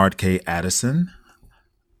is Bernard K. Addison.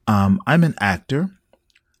 I'm an actor.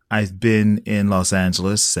 I've been in Los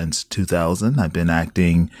Angeles since 2000. I've been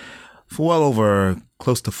acting for well over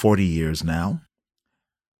close to 40 years now.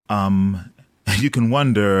 You can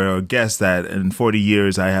wonder or guess that in 40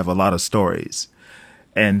 years I have a lot of stories.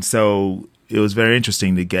 And so it was very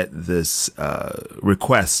interesting to get this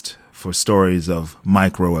request for stories of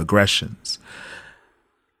microaggressions.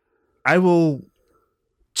 I will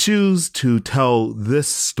choose to tell this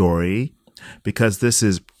story because this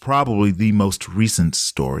is probably the most recent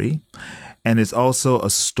story. And it's also a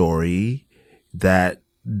story that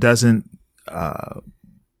doesn't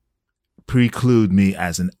preclude me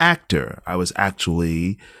as an actor. I was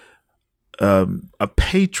actually a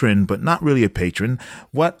patron, but not really a patron.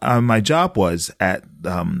 What my job was at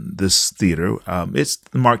this theater, it's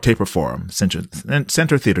the Mark Taper Forum,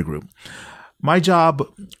 Center Theater Group. My job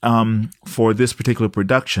for this particular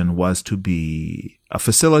production was to be a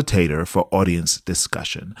facilitator for audience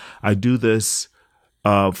discussion. I do this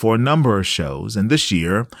for a number of shows, and this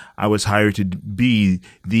year I was hired to be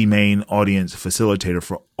the main audience facilitator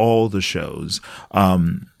for all the shows,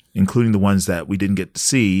 including the ones that we didn't get to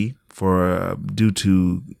see due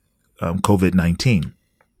to COVID-19.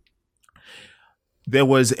 There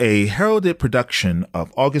was a heralded production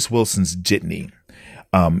of August Wilson's Jitney.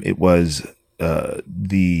 It was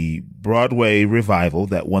the Broadway revival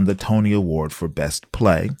that won the Tony Award for Best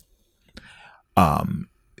Play.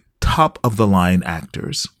 Top of the line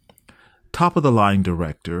actors, top of the line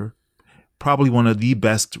director, probably one of the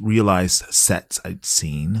best realized sets I'd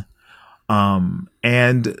seen.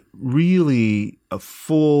 And really a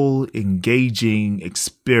full engaging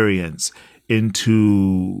experience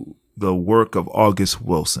into the work of August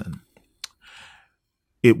Wilson.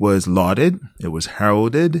 It was lauded. It was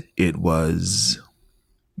heralded. It was,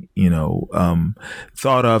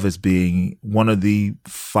 thought of as being one of the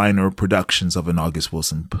finer productions of an August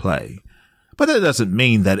Wilson play. But that doesn't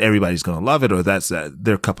mean that everybody's going to love it or that's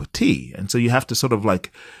their cup of tea. And so you have to sort of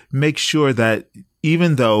like make sure that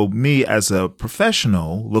even though me as a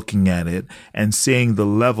professional looking at it and seeing the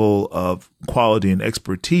level of quality and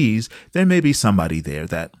expertise, there may be somebody there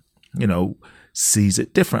that, sees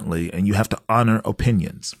it differently, and you have to honor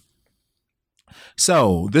opinions.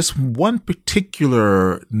 So this one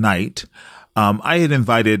particular night, I had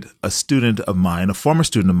invited a former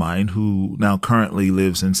student of mine who now currently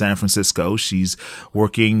lives in San Francisco. She's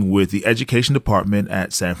working with the education department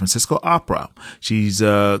at San Francisco Opera. She's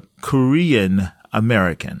a Korean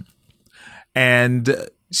American. And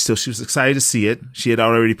so she was excited to see it. She had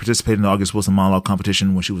already participated in the August Wilson monologue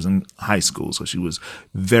competition when she was in high school. So she was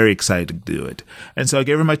very excited to do it. And so I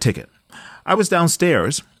gave her my ticket. I was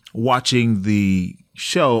downstairs watching the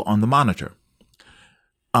show on the monitor.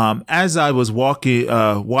 As I was watching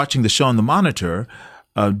the show on the monitor,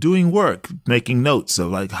 doing work, making notes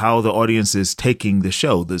of like how the audience is taking the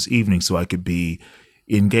show this evening so I could be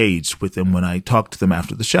engaged with them when I talked to them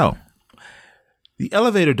after the show. The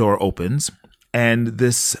elevator door opens and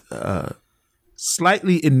this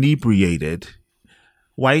slightly inebriated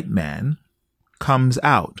white man comes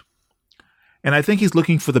out. And I think he's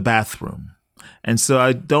looking for the bathroom. And so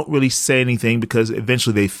I don't really say anything because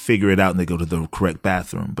eventually they figure it out and they go to the correct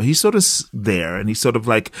bathroom. But he's sort of there and he's sort of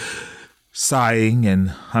like sighing and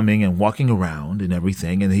humming and walking around and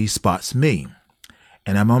everything. And he spots me.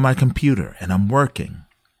 And I'm on my computer and I'm working.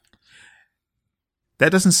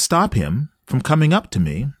 That doesn't stop him from coming up to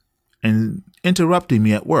me and interrupting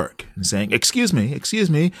me at work and saying, excuse me,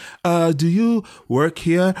 do you work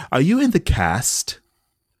here? Are you in the cast?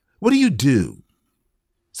 What do you do?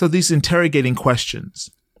 So these interrogating questions.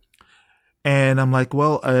 And I'm like,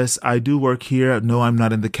 well, yes, I do work here. No, I'm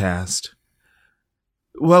not in the cast.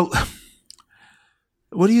 Well,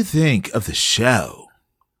 what do you think of the show?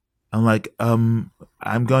 I'm like, I'm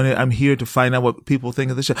here to find out what people think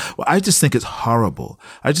of the show. Well, I just think it's horrible.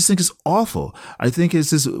 I just think it's awful. I think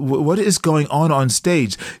it's just, what is going on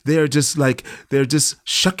stage? They're just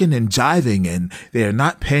shucking and jiving and they're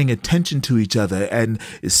not paying attention to each other and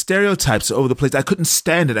stereotypes are over the place. I couldn't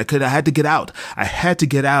stand it. I had to get out. I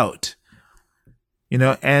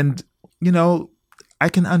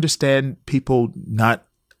can understand people not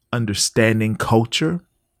understanding culture.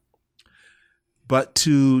 But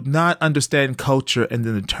to not understand culture and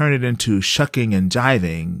then to turn it into shucking and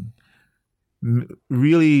jiving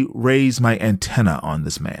really raised my antenna on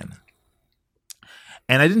this man.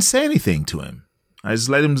 And I didn't say anything to him. I just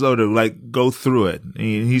let him sort of like go through it. And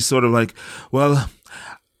he's sort of like, well,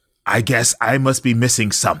 I guess I must be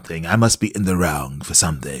missing something. I must be in the wrong for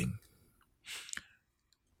something.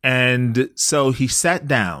 And so he sat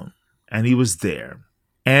down and he was there.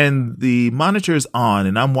 And the monitor is on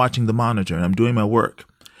and I'm watching the monitor and I'm doing my work.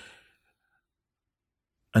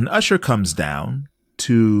 An usher comes down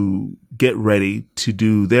to get ready to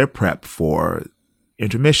do their prep for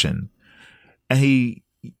intermission. And he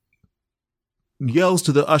yells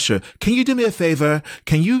to the usher, "Can you do me a favor?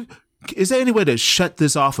 Is there any way to shut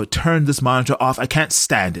this off or turn this monitor off? I can't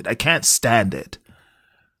stand it. I can't stand it."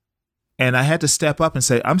 And I had to step up and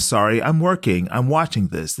say, "I'm sorry. I'm working. I'm watching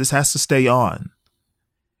this. This has to stay on."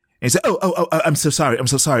 And he said, Oh, I'm so sorry. I'm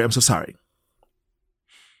so sorry. I'm so sorry.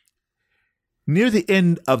 Near the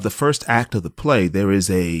end of the first act of the play, there is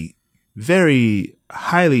a very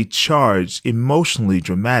highly charged, emotionally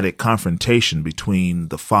dramatic confrontation between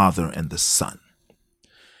the father and the son.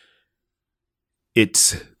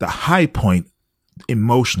 It's the high point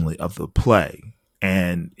emotionally of the play,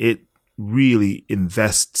 and it really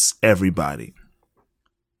invests everybody.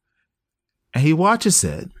 And he watches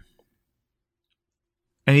it,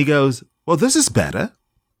 and he goes, "Well, this is better.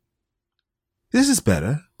 This is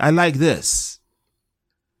better. I like this.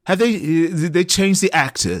 Did they change the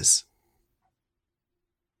actors?"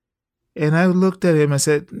 And I looked at him and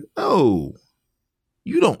said, "No,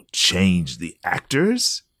 you don't change the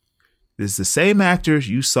actors. It's the same actors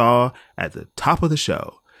you saw at the top of the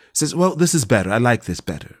show." He says, "Well, this is better. I like this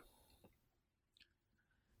better."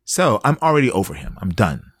 So I'm already over him. I'm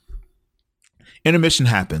done. Intermission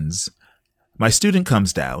happens. My student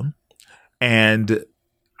comes down and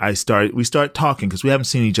we start talking because we haven't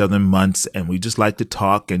seen each other in months and we just like to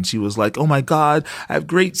talk. And she was like, "Oh my God, I have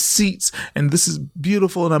great seats and this is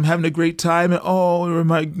beautiful and I'm having a great time. And oh, it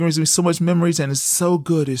reminds me so much memories and it's so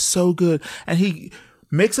good. It's so good." And he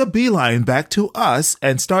makes a beeline back to us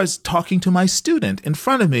and starts talking to my student in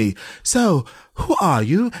front of me. "So, who are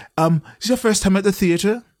you? Is this your first time at the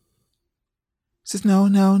theater?" He says, No.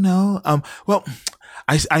 Well,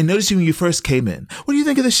 I noticed you when you first came in. What do you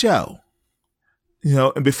think of the show?"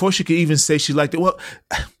 And before she could even say she liked it, "Well,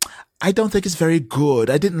 I don't think it's very good.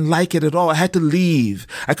 I didn't like it at all. I had to leave.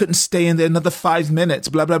 I couldn't stay in there another 5 minutes,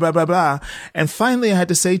 blah, blah, blah, blah, blah." And finally, I had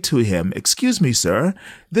to say to him, "Excuse me, sir.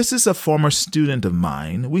 This is a former student of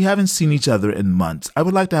mine. We haven't seen each other in months. I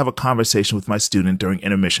would like to have a conversation with my student during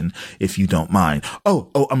intermission, if you don't mind."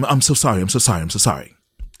 I'm so sorry. I'm so sorry. I'm so sorry.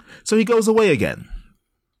 So he goes away again.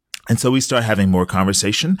 And so we start having more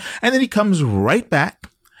conversation. And then he comes right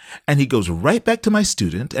back. And he goes right back to my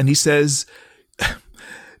student and he says,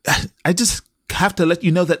 "I just have to let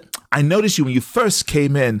you know that I noticed you when you first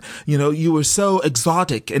came in. You were so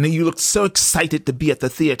exotic and you looked so excited to be at the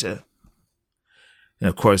theater." And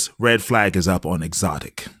of course, red flag is up on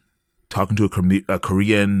exotic. Talking to a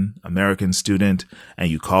Korean American student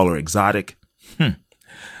and you call her exotic.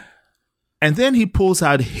 And then he pulls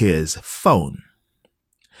out his phone.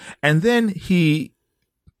 And then he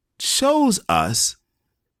shows us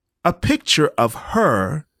a picture of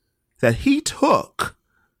her that he took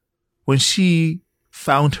when she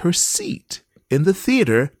found her seat in the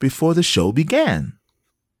theater before the show began.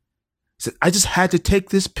 He said, "I just had to take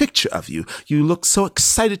this picture of you. You look so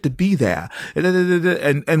excited to be there."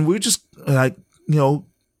 And we're just like,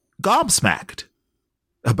 gobsmacked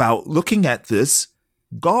about looking at this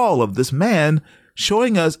gall of this man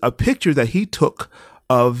showing us a picture that he took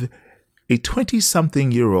of a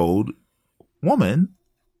 20-something-year-old woman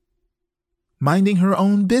minding her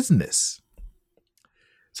own business.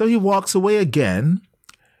 So he walks away again,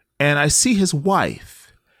 and I see his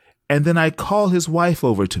wife. And then I call his wife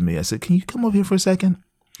over to me. I said, "Can you come over here for a second?"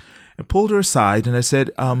 I pulled her aside and I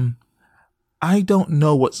said, "I don't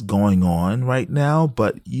know what's going on right now,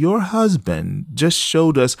 but your husband just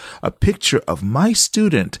showed us a picture of my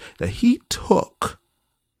student that he took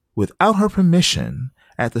without her permission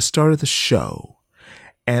at the start of the show.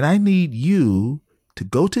 And I need you to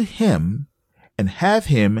go to him and have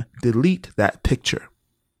him delete that picture."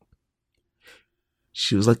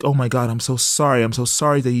 She was like, "Oh my God, I'm so sorry. I'm so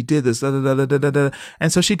sorry that he did this."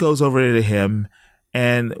 And so she goes over to him,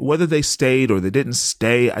 and whether they stayed or they didn't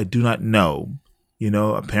stay, I do not know.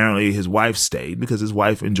 Apparently his wife stayed because his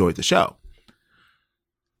wife enjoyed the show.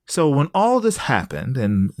 So when all this happened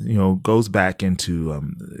and, goes back into,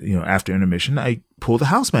 after intermission, I pull the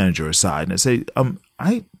house manager aside and I say,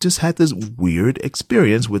 "I just had this weird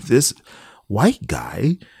experience with this white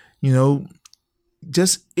guy,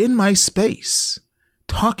 just in my space,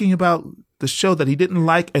 talking about the show that he didn't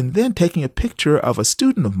like and then taking a picture of a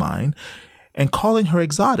student of mine and calling her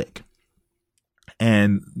exotic."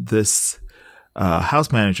 And this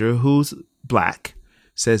house manager, who's black,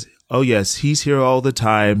 says, Oh, yes, he's here all the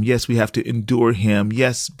time. Yes, we have to endure him.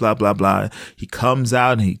 Yes, blah, blah, blah. He comes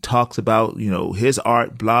out and he talks about, his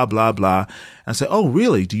art, blah, blah, blah. I say, oh,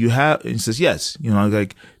 really? Do you have, and he says, yes.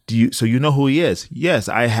 Like, so you know who he is? Yes,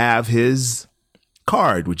 I have his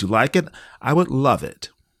card. Would you like it? I would love it.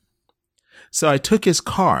 So I took his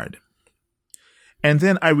card. And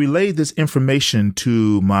then I relayed this information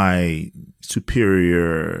to my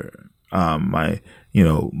superior,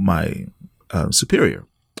 superior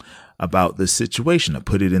about this situation. I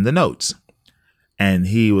put it in the notes. And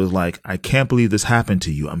he was like, I can't believe this happened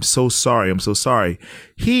to you. I'm so sorry. I'm so sorry.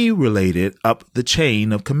 He related up the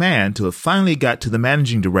chain of command till it finally got to the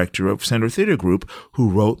managing director of Center Theater Group, who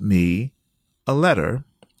wrote me a letter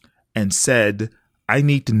and said, I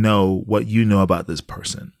need to know what you know about this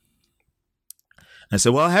person. I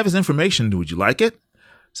said, well, I have his information. Would you like it? He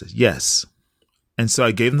says, yes. And so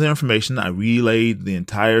I gave him the information. I relayed the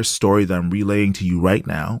entire story that I'm relaying to you right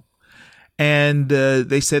now. And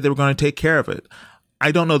they said they were going to take care of it.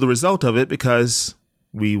 I don't know the result of it because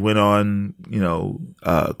we went on,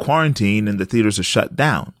 quarantine and the theaters are shut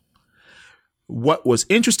down. What was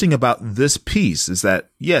interesting about this piece is that,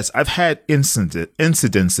 yes, I've had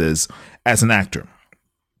incidences as an actor.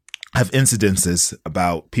 I have incidences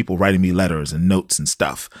about people writing me letters and notes and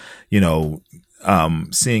stuff,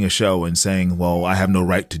 seeing a show and saying, well, I have no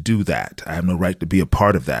right to do that. I have no right to be a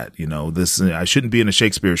part of that. I shouldn't be in a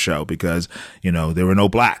Shakespeare show because, there were no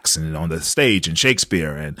blacks on the stage in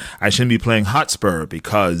Shakespeare, and I shouldn't be playing Hotspur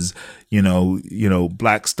because,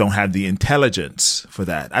 blacks don't have the intelligence for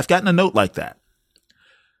that. I've gotten a note like that.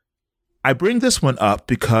 I bring this one up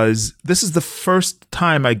because this is the first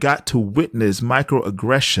time I got to witness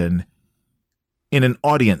microaggression in an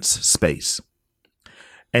audience space.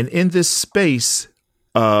 And in this space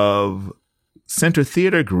of Center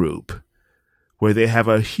Theater Group, where they have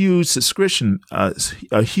a huge subscription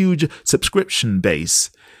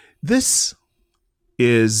base, this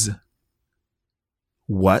is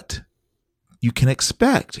what you can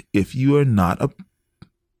expect if you're not a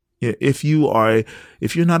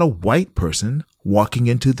white person walking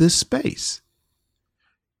into this space.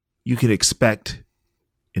 You can expect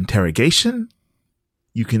interrogation.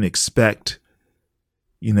 You can expect,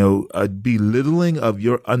 a belittling of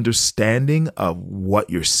your understanding of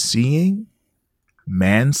what you're seeing,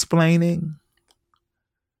 mansplaining,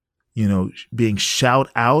 being shout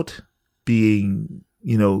out, being,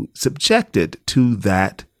 subjected to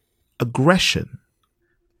that aggression,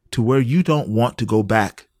 to where you don't want to go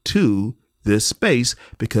back to this space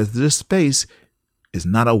because this space is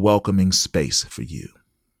not a welcoming space for you.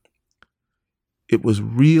 It was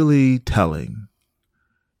really telling.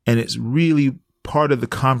 And it's really part of the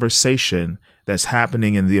conversation that's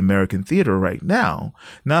happening in the American theater right now.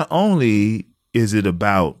 Not only is it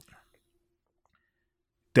about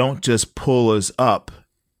don't just pull us up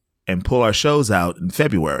and pull our shows out in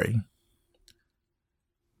February,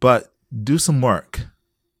 but do some work.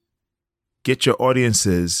 Get your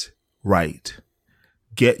audiences right.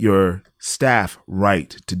 Get your staff right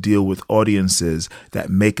to deal with audiences that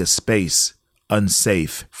make a space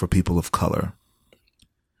unsafe for people of color.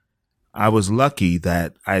 I was lucky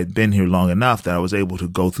that I had been here long enough that I was able to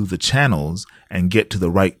go through the channels and get to the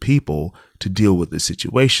right people to deal with the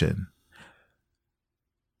situation.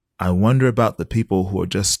 I wonder about the people who are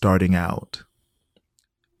just starting out,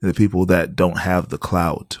 the people that don't have the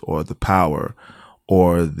clout or the power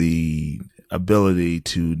or the ability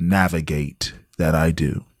to navigate that I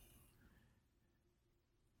do.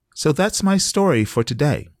 So that's my story for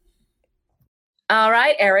today. All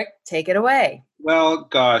right, Eric, take it away. Well,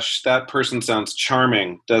 gosh, that person sounds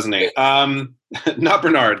charming, doesn't he? Not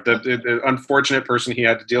Bernard, the unfortunate person he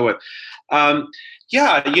had to deal with. I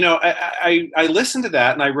listened to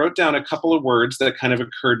that and I wrote down a couple of words that kind of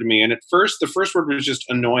occurred to me. And at first, the first word was just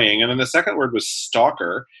annoying. And then the second word was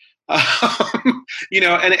stalker. And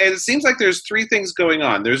it seems like there's three things going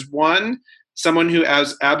on. There's one, someone who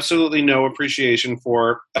has absolutely no appreciation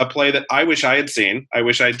for a play that I wish I had seen. I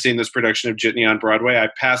wish I'd seen this production of Jitney on Broadway. I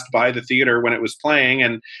passed by the theater when it was playing,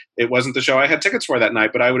 and it wasn't the show I had tickets for that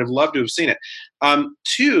night, but I would have loved to have seen it.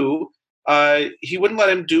 Two, he wouldn't let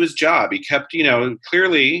him do his job. He kept,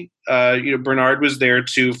 clearly, Bernard was there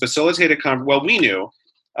to facilitate we knew.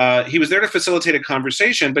 He was there to facilitate a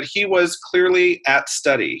conversation, but he was clearly at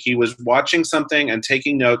study. He was watching something and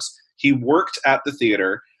taking notes. He worked at the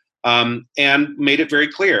theater. And made it very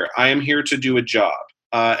clear, I am here to do a job.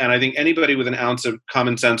 And I think anybody with an ounce of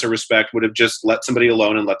common sense or respect would have just let somebody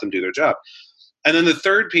alone and let them do their job. And then the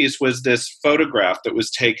third piece was this photograph that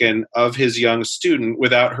was taken of his young student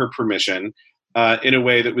without her permission, in a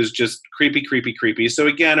way that was just creepy. So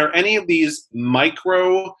again, are any of these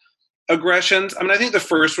micro aggressions. I mean, I think the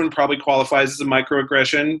first one probably qualifies as a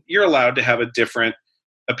microaggression. You're allowed to have a different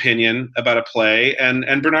opinion about a play, and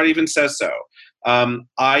Bernard even says so.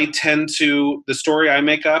 I tend to, the story I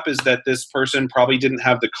make up is that this person probably didn't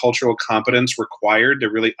have the cultural competence required to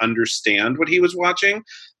really understand what he was watching,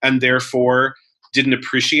 and therefore didn't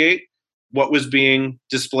appreciate what was being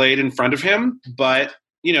displayed in front of him. But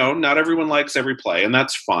not everyone likes every play, and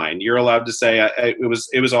that's fine. You're allowed to say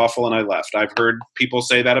it was awful and I left. I've heard people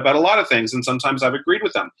say that about a lot of things, and sometimes I've agreed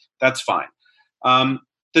with them. That's fine.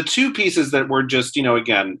 The two pieces that were just,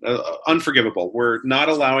 again, unforgivable. We're not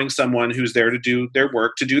allowing someone who's there to do their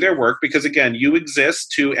work because, again, you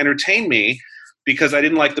exist to entertain me because I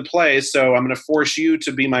didn't like the play, so I'm going to force you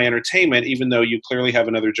to be my entertainment, even though you clearly have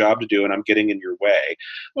another job to do and I'm getting in your way.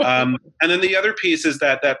 And then the other piece is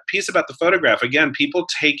that piece about the photograph. Again, people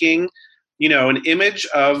taking, an image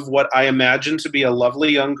of what I imagine to be a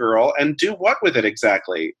lovely young girl and do what with it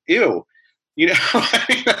exactly? Ew.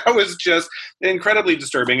 That was just incredibly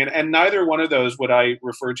disturbing. And neither one of those would I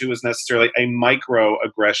refer to as necessarily a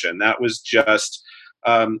microaggression. That was just,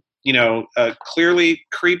 clearly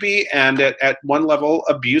creepy and at one level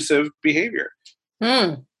abusive behavior.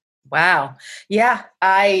 Wow. Yeah,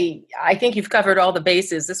 I think you've covered all the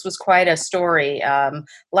bases. This was quite a story. A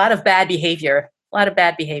lot of bad behavior.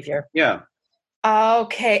 Yeah.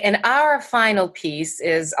 Okay. And our final piece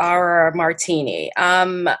is our martini.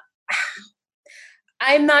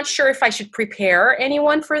 I'm not sure if I should prepare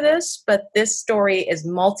anyone for this, but this story is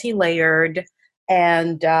multi-layered,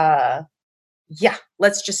 and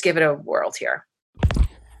let's just give it a whirl here.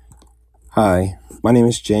 Hi, my name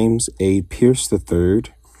is James A. Pierce III,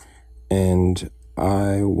 and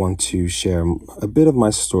I want to share a bit of my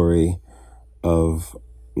story of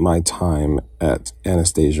my time at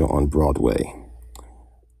Anastasia on Broadway.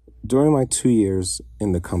 During my 2 years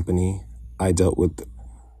in the company, I dealt with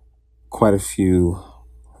quite a few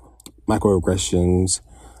microaggressions,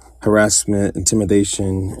 harassment,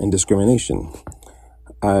 intimidation, and discrimination.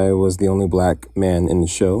 I was the only Black man in the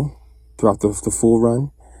show throughout the full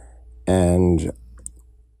run, and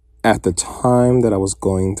at the time that I was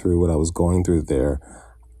going through what I was going through there,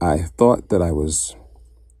 I thought that I was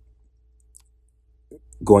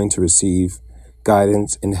going to receive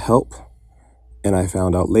guidance and help, and I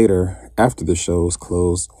found out later, after the show was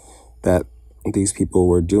closed, that these people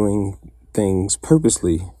were doing things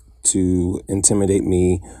purposely to intimidate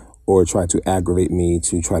me or try to aggravate me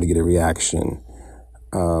to try to get a reaction.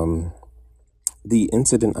 The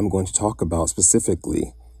incident I'm going to talk about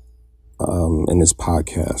specifically in this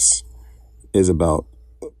podcast is about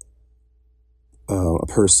a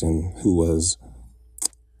person who was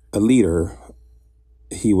a leader.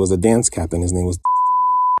 He was a dance captain. His name was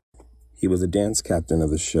Dustin. He was a dance captain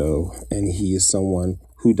of the show, and he is someone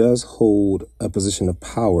who does hold a position of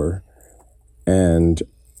power and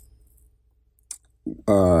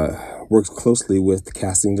works closely with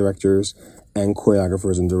casting directors and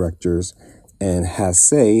choreographers and directors and has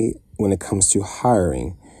say when it comes to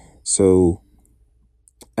hiring. So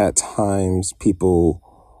at times people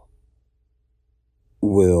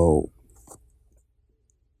will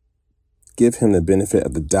give him the benefit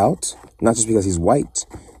of the doubt, not just because he's white,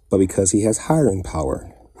 but because he has hiring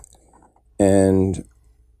power. And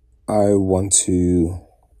I want to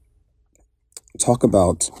talk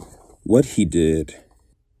about what he did.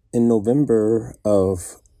 In November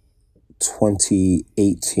of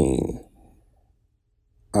 2018,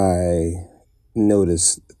 I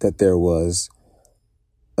noticed that there was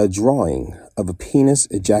a drawing of a penis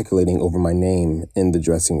ejaculating over my name in the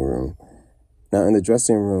dressing room. Now, in the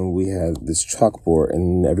dressing room, we had this chalkboard,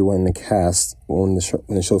 and everyone in the cast, when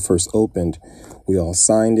the show first opened, we all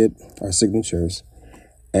signed it, our signatures.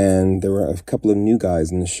 And there were a couple of new guys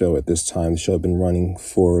in the show at this time. The show had been running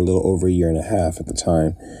for a little over a year and a half at the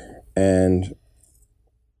time. And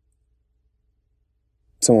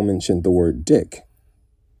someone mentioned the word dick.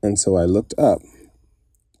 And so I looked up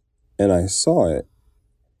and I saw it.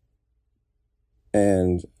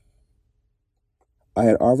 And I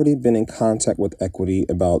had already been in contact with Equity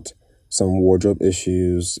about some wardrobe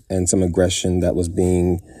issues and some aggression that was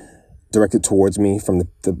being directed towards me from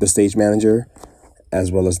the stage manager as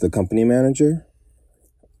well as the company manager.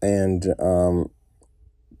 And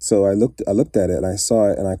so I looked at it and I saw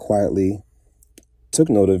it, and I quietly took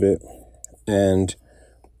note of it and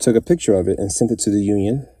took a picture of it and sent it to the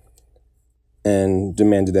union and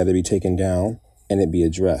demanded that it be taken down and it be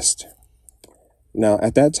addressed. Now,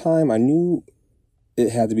 at that time, I knew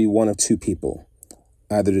it had to be one of two people,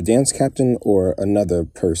 either the dance captain or another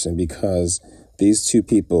person, because these two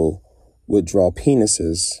people would draw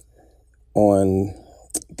penises on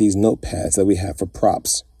these notepads that we have for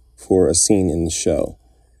props for a scene in the show.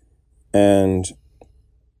 And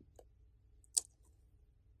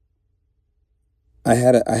I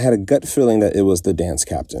had a gut feeling that it was the dance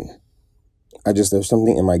captain. There's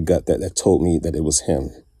something in my gut that told me that it was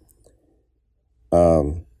him.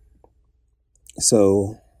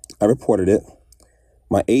 So I reported it.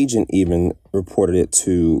 My agent even reported it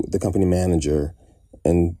to the company manager,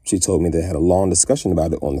 and she told me they had a long discussion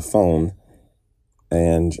about it on the phone.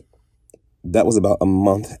 And that was about a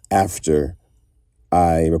month after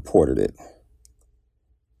I reported it.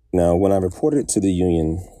 Now, when I reported it to the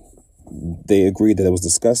union, they agreed that it was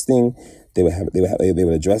disgusting. They would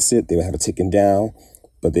address it. They would have it taken down,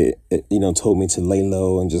 but they told me to lay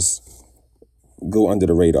low and just go under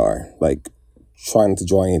the radar, like trying to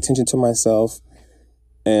draw any attention to myself,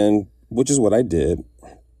 and which is what I did.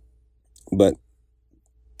 But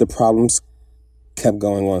the problems kept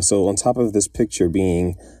going on. So on top of this picture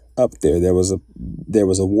being up there was a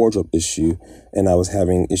wardrobe issue, and I was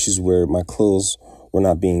having issues where my clothes were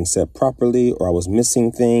not being set properly, or I was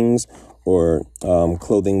missing things, or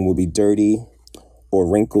clothing would be dirty or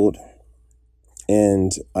wrinkled,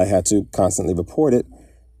 and I had to constantly report it,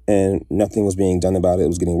 and nothing was being done about it. It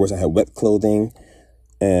was getting worse. I had wet clothing,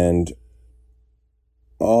 and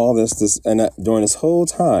all this, and during this whole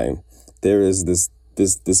time, there is this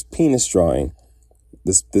penis drawing,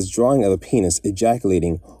 this drawing of a penis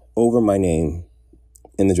ejaculating over my name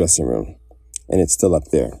in the dressing room, and it's still up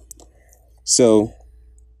there. So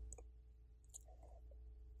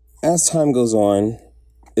as time goes on,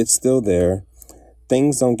 it's still there.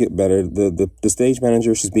 Things don't get better. The stage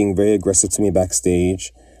manager, she's being very aggressive to me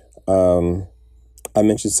backstage. I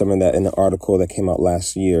mentioned some of that in the article that came out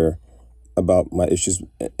last year about my issues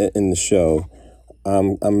in the show.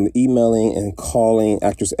 I'm emailing and calling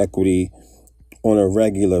Actors Equity on a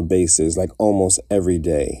regular basis, like almost every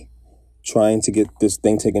day, trying to get this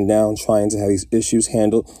thing taken down, trying to have these issues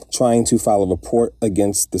handled, trying to file a report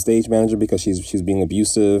against the stage manager because she's being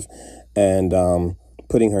abusive and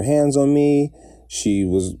putting her hands on me. She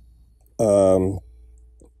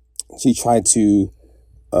tried to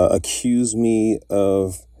accuse me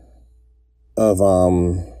of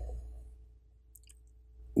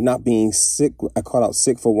not being sick. I called out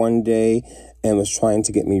sick for one day and was trying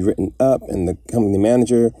to get me written up, and the company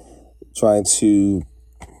manager tried to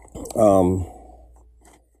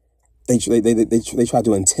they tried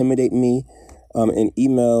to intimidate me in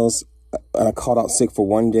emails, and I called out sick for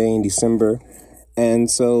one day in December, and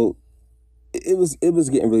so it was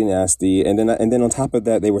getting really nasty. And then on top of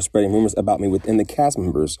that, they were spreading rumors about me within the cast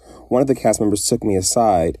members. One of the cast members took me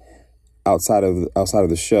aside outside of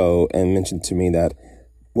the show and mentioned to me that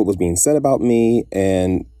what was being said about me,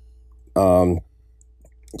 and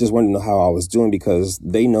just wanted to know how I was doing, because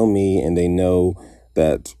they know me and they know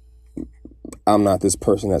that I'm not this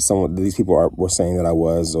person that these people were saying that I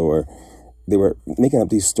was, or they were making up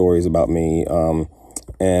these stories about me.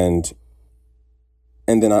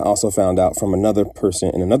 And then I also found out from another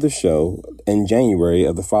person in another show in January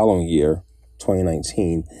of the following year,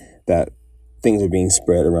 2019, that things were being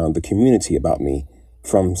spread around the community about me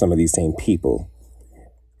from some of these same people.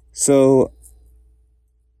 So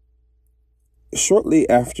shortly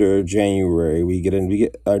after January, we get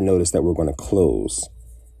a notice that we're going to close.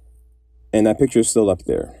 And that picture is still up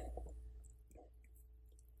there.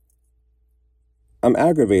 I'm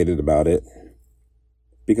aggravated about it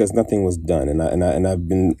because nothing was done, and I've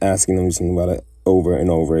been asking them something about it over and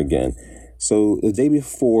over again. So the day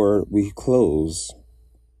before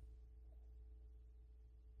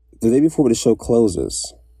the show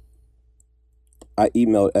closes, I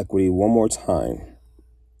emailed Equity one more time.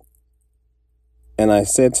 And I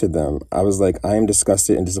said to them, I was like, I am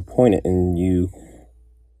disgusted and disappointed in you.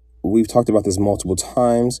 We've talked about this multiple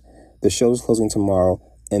times. The show is closing tomorrow,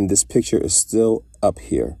 and this picture is still up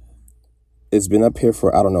here. It's been up here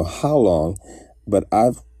for I don't know how long, but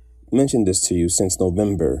I've mentioned this to you since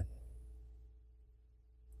November.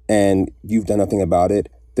 And you've done nothing about it.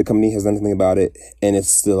 The company has done nothing about it, and it's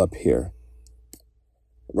still up here.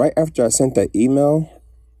 Right after I sent that email,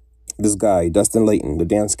 this guy, Dustin Layton, the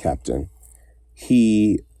dance captain,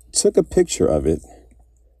 he took a picture of it,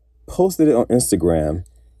 posted it on Instagram,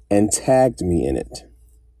 and tagged me in it.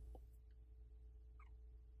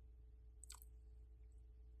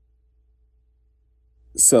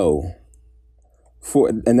 So,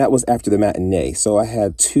 and that was after the matinee. So I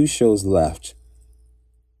had 2 shows left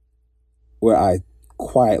where I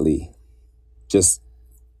quietly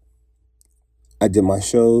I did my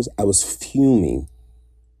shows. I was fuming.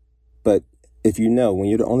 But if you know, when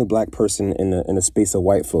you're the only black person in a space of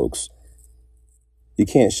white folks, you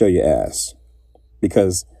can't show your ass,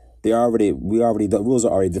 because the rules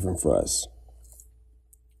are already different for us.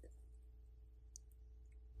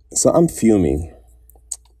 So I'm fuming,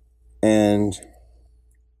 and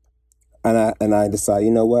I decide,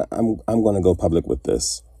 you know what, I'm going to go public with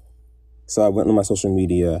this. So I went on my social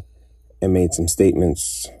media and made some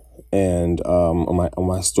statements and on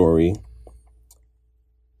my story,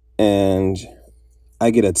 and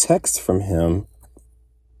I get a text from him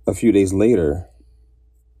a few days later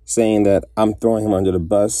saying that I'm throwing him under the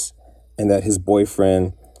bus and that his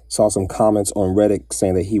boyfriend saw some comments on Reddit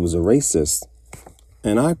saying that he was a racist.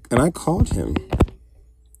 And I called him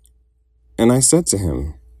and I said to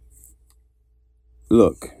him,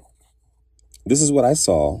 look, this is what I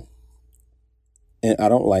saw and I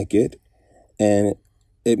don't like it. And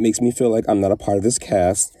it makes me feel like I'm not a part of this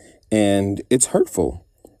cast and it's hurtful.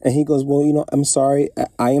 And he goes, well, you know, I'm sorry.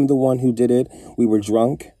 I am the one who did it. We were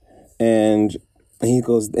drunk. And he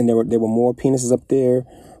goes, and there were more penises up there,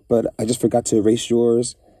 but I just forgot to erase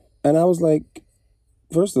yours. And I was like,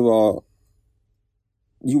 first of all,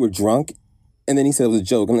 you were drunk? And then he said it was a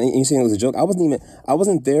joke. And you saying it was a joke? I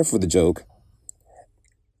wasn't there for the joke.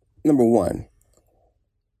 Number one.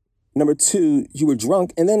 Number two, you were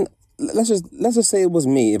drunk. And then let's just say it was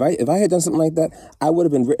me. If I had done something like that, I would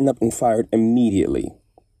have been written up and fired immediately.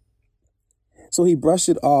 So he brushed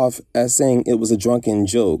it off as saying it was a drunken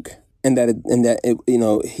joke and that it, you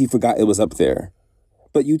know, he forgot it was up there.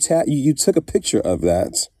 But you took a picture of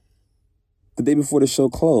that the day before the show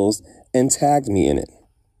closed and tagged me in it.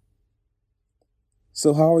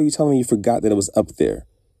 So how are you telling me you forgot that it was up there?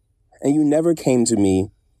 And you never came to me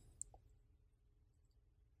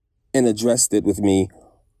and addressed it with me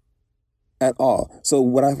at all. So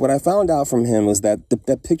what I found out from him was that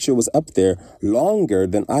that picture was up there longer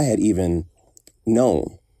than I had even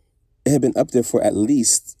known. It had been up there for at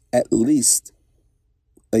least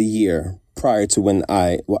a year prior to when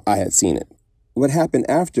I had seen it. What happened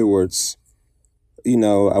afterwards, you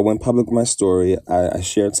know, I went public with my story. I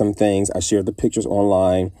shared some things. I shared the pictures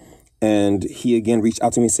online. And he again reached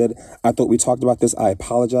out to me and said, I thought we talked about this. I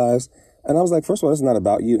apologize. And I was like, first of all, this is not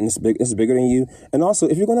about you. And this is bigger than you. And also,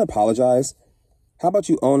 if you're going to apologize, how about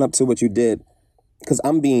you own up to what you did? Because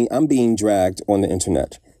I'm being dragged on the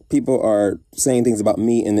internet. People are saying things about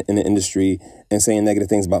me in the industry and saying negative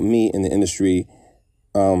things about me in the industry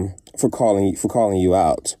for calling you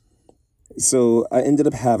out. So I ended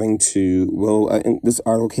up having to, this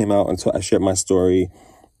article came out until I shared my story.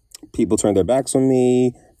 People turned their backs on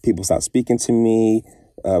me. People stopped speaking to me.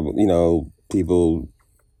 I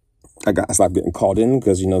stopped getting called in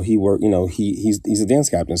because, you know, he's a dance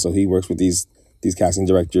captain. So he works with these casting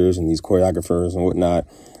directors and these choreographers and whatnot.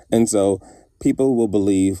 And so people will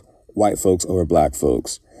believe white folks over black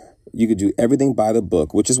folks. You could do everything by the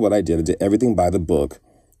book, which is what I did. I did everything by the book,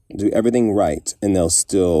 do everything right, and they'll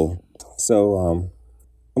still. So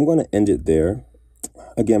I'm going to end it there.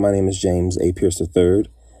 Again, my name is James A. Pierce III,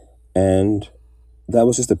 and that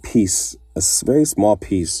was just a very small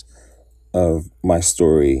piece of my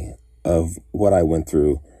story of what I went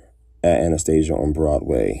through at Anastasia on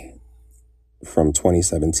Broadway from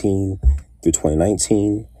 2017 through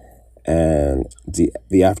 2019. And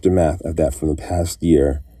the aftermath of that from the past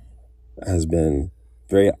year has been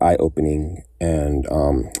very eye-opening and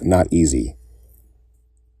not easy.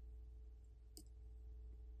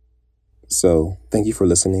 So thank you for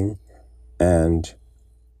listening. And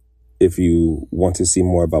if you want to see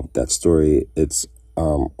more about that story, it's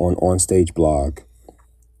on Onstage blog.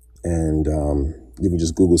 And you can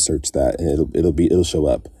just Google search that and it'll show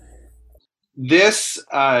up. This,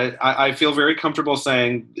 I feel very comfortable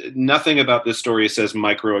saying nothing about this story says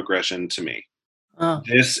microaggression to me. Oh.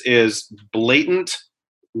 This is blatant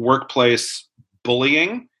workplace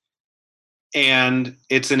bullying, and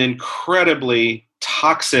it's an incredibly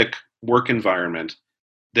toxic work environment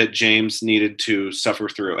that James needed to suffer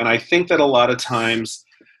through. And I think that a lot of times,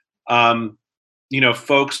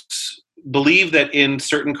 folks believe that in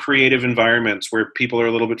certain creative environments where people are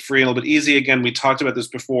a little bit free and a little bit easy, again, we talked about this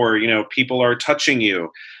before, people are touching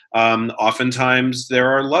you. Oftentimes there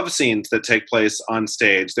are love scenes that take place on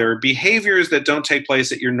stage. There are behaviors that don't take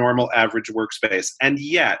place at your normal average workspace. And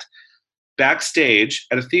yet, backstage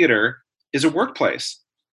at a theater is a workplace.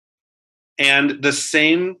 And the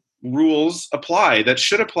same rules apply that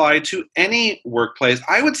should apply to any workplace.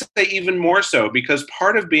 I would say even more so, because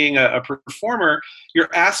part of being a performer,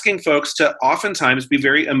 you're asking folks to oftentimes be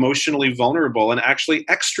very emotionally vulnerable, and actually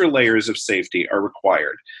extra layers of safety are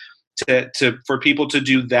required for people to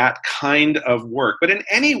do that kind of work. But in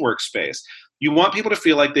any workspace, you want people to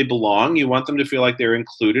feel like they belong, you want them to feel like they're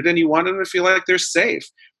included, and you want them to feel like they're safe.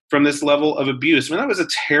 from this level of abuse. I mean, that was a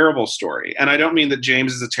terrible story. And I don't mean that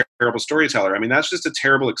James is a terrible storyteller. I mean, that's just a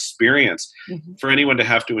terrible experience for anyone to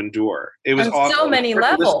have to endure. It was on awful. so many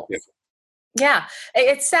levels. Yeah,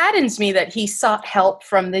 it saddens me that he sought help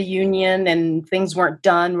from the union and things weren't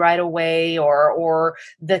done right away, or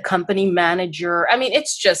the company manager. I mean, it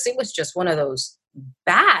was just one of those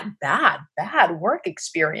bad work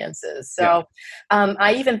experiences. So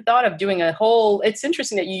I even thought of doing it's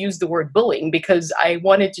interesting that you used the word bullying, because I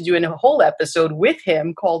wanted to do a whole episode with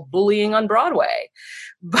him called Bullying on Broadway.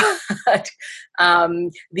 But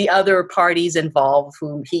the other parties involved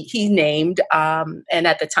whom he named, and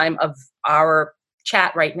at the time of our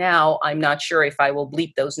chat right now, I'm not sure if I will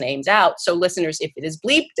bleep those names out. So listeners, if it is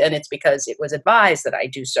bleeped, then it's because it was advised that I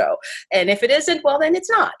do so. And if it isn't, well, then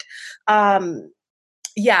it's not.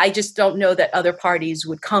 I just don't know that other parties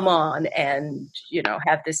would come on and,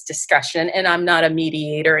 have this discussion. And I'm not a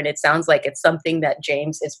mediator, and it sounds like it's something that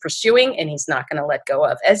James is pursuing and he's not going to let go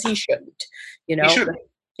of, as he shouldn't, He shouldn't.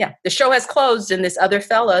 Yeah, the show has closed and this other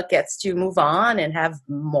fella gets to move on and have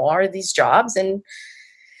more of these jobs. And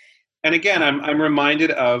again, I'm reminded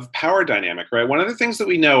of power dynamic, right? One of the things that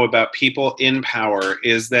we know about people in power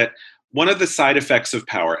is that one of the side effects of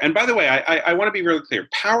power, and by the way, I want to be really clear,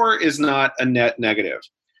 power is not a net negative.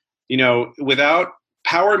 Without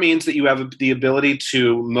power means that you have the ability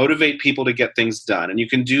to motivate people to get things done. And you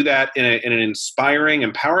can do that in an inspiring,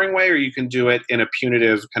 empowering way, or you can do it in a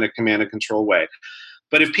punitive kind of command and control way.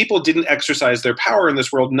 But if people didn't exercise their power in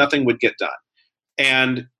this world, nothing would get done.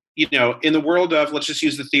 And in the world of, let's just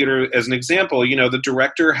use the theater as an example, the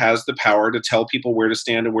director has the power to tell people where to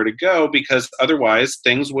stand and where to go, because otherwise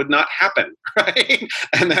things would not happen, right?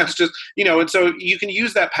 And that's just, and so you can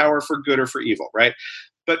use that power for good or for evil, right?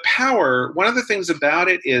 But power, one of the things about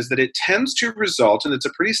it is that it tends to result, and it's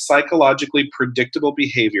a pretty psychologically predictable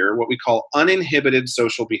behavior, what we call uninhibited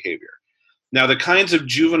social behavior. Now, the kinds of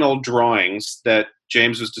juvenile drawings that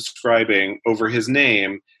James was describing over his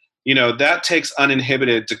name, that takes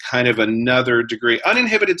uninhibited to kind of another degree.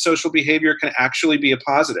 Uninhibited social behavior can actually be a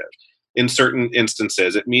positive in certain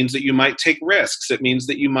instances. It means that you might take risks. It means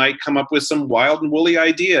that you might come up with some wild and woolly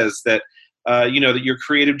ideas that, that your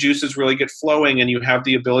creative juices really get flowing and you have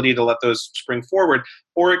the ability to let those spring forward.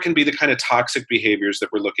 Or it can be the kind of toxic behaviors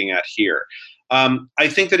that we're looking at here. I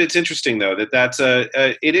think that it's interesting, though,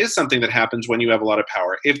 that it is something that happens when you have a lot of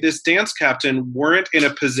power. If this dance captain weren't in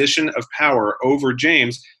a position of power over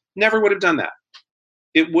James, never would have done that.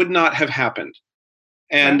 It would not have happened.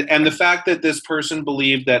 And the fact that this person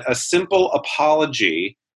believed that a simple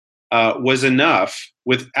apology was enough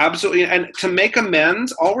with absolutely, and to make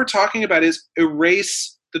amends, all we're talking about is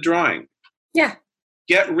erase the drawing. Yeah.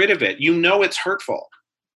 Get rid of it. It's hurtful.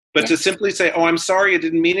 But to simply say, oh, I'm sorry, it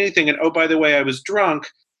didn't mean anything. And oh, by the way, I was drunk.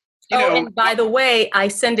 And by the way, I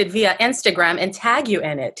send it via Instagram and tag you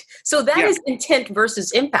in it. So that is intent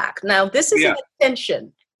versus impact. Now, this is an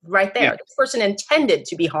intention right there. This person intended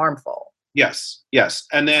to be harmful. Yes.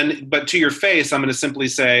 And then, but to your face, I'm going to simply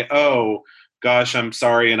say, oh, gosh, I'm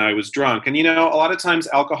sorry, and I was drunk. And, a lot of times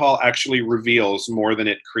alcohol actually reveals more than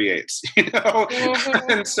it creates,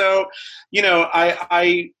 And so,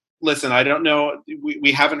 I listen, I don't know.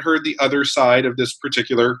 We haven't heard the other side of this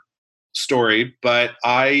particular story, but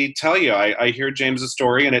I tell you, I hear James's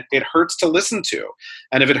story, and it hurts to listen to.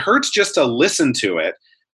 And if it hurts just to listen to it,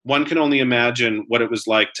 one can only imagine what it was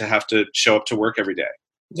like to have to show up to work every day.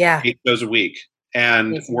 Yeah. 8 shows a week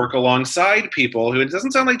and work alongside people who, it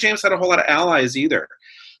doesn't sound like James had a whole lot of allies either.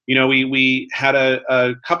 We had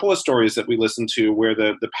a couple of stories that we listened to where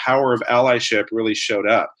the power of allyship really showed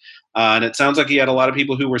up. And it sounds like he had a lot of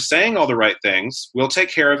people who were saying all the right things. We'll take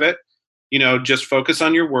care of it. Just focus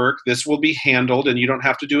on your work. This will be handled and you don't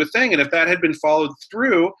have to do a thing. And if that had been followed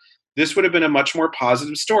through, this would have been a much more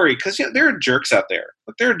positive story, because there are jerks out there.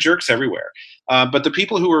 Look, there are jerks everywhere. But the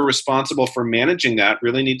people who are responsible for managing that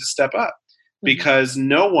really need to step up, because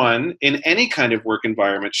no one in any kind of work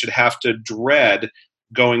environment should have to dread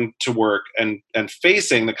going to work and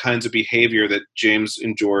facing the kinds of behavior that James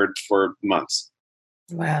endured for months.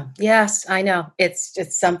 Wow. Yes, I know. It's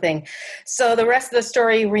something. So the rest of the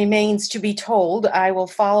story remains to be told. I will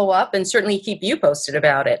follow up and certainly keep you posted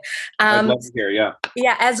about it. I'd love to hear, yeah.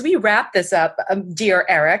 Yeah, as we wrap this up, dear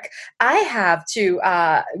Eric, I have to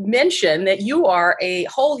mention that you are a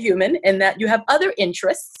whole human and that you have other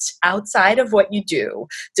interests outside of what you do,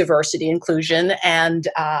 diversity, inclusion, and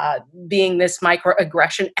being this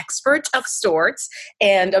microaggression expert of sorts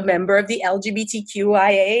and a member of the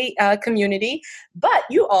LGBTQIA community. But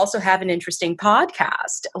you also have an interesting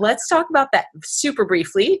podcast. Let's talk about that super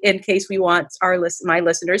briefly in case we want my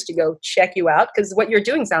listeners to go check you out, because what you're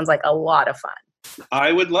doing sounds like a lot of fun.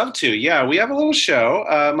 I would love to. Yeah, we have a little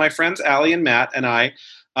show. My friends Allie and Matt and I,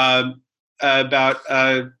 about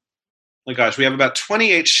my gosh, we have about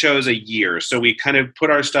 28 shows a year. So we kind of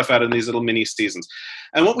put our stuff out in these little mini seasons.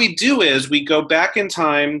 And what we do is we go back in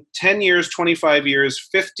time 10 years, 25 years,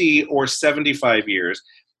 50 or 75 years,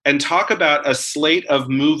 and talk about a slate of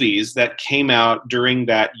movies that came out during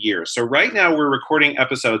that year. So right now we're recording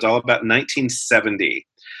episodes all about 1970.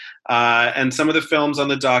 And some of the films on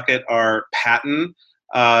the docket are Patton,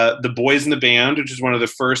 The Boys in the Band, which is one of the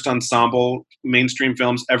first ensemble mainstream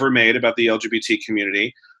films ever made about the LGBT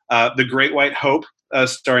community. The Great White Hope,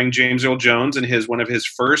 starring James Earl Jones in one of his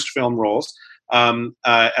first film roles,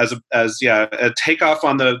 as a takeoff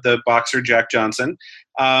on the boxer Jack Johnson.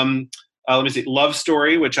 Let me see, Love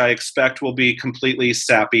Story, which I expect will be completely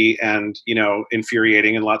sappy and,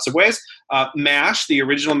 infuriating in lots of ways. MASH, the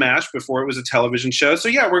original MASH, before it was a television show. So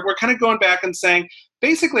yeah, we're kind of going back and saying,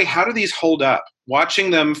 basically, how do these hold up?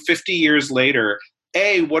 Watching them 50 years later,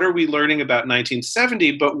 what are we learning about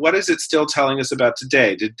 1970, but what is it still telling us about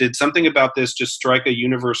today? Did something about this just strike a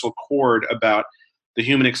universal chord about the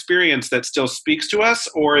human experience that still speaks to us,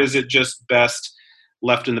 or is it just best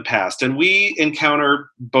left in the past? And we encounter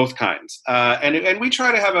both kinds, and we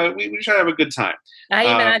try to have a good time. I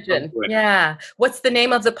imagine. Yeah. What's the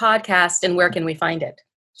name of the podcast, and where can we find it?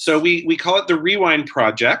 So we call it the Rewind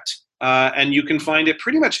Project, and you can find it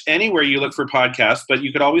pretty much anywhere you look for podcasts. But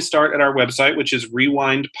you could always start at our website, which is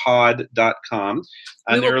rewindpod.com.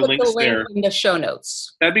 And there are links there in the show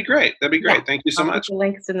notes. That'd be great. Yeah. Thank you so much. Put the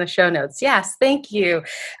links in the show notes. Yes, thank you.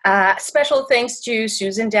 Special thanks to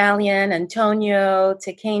Susan Dalian, Antonio,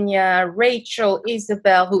 Tekenia, Rachel,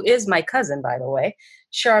 Isabel, who is my cousin, by the way,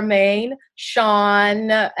 Charmaine, Sean,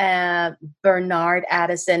 Bernard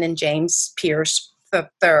Addison, and James Pierce the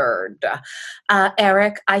third.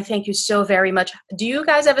 Eric, I thank you so very much. Do you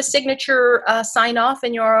guys have a signature sign off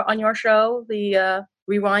on your show, the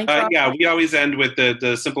Rewind? Yeah, we always end with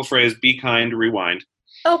the simple phrase, be kind, rewind.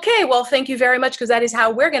 Okay, well, thank you very much, because that is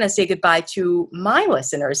how we're going to say goodbye to my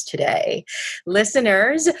listeners today.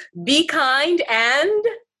 Listeners, be kind and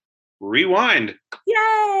rewind.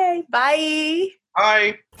 Yay! Bye.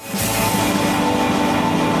 Bye.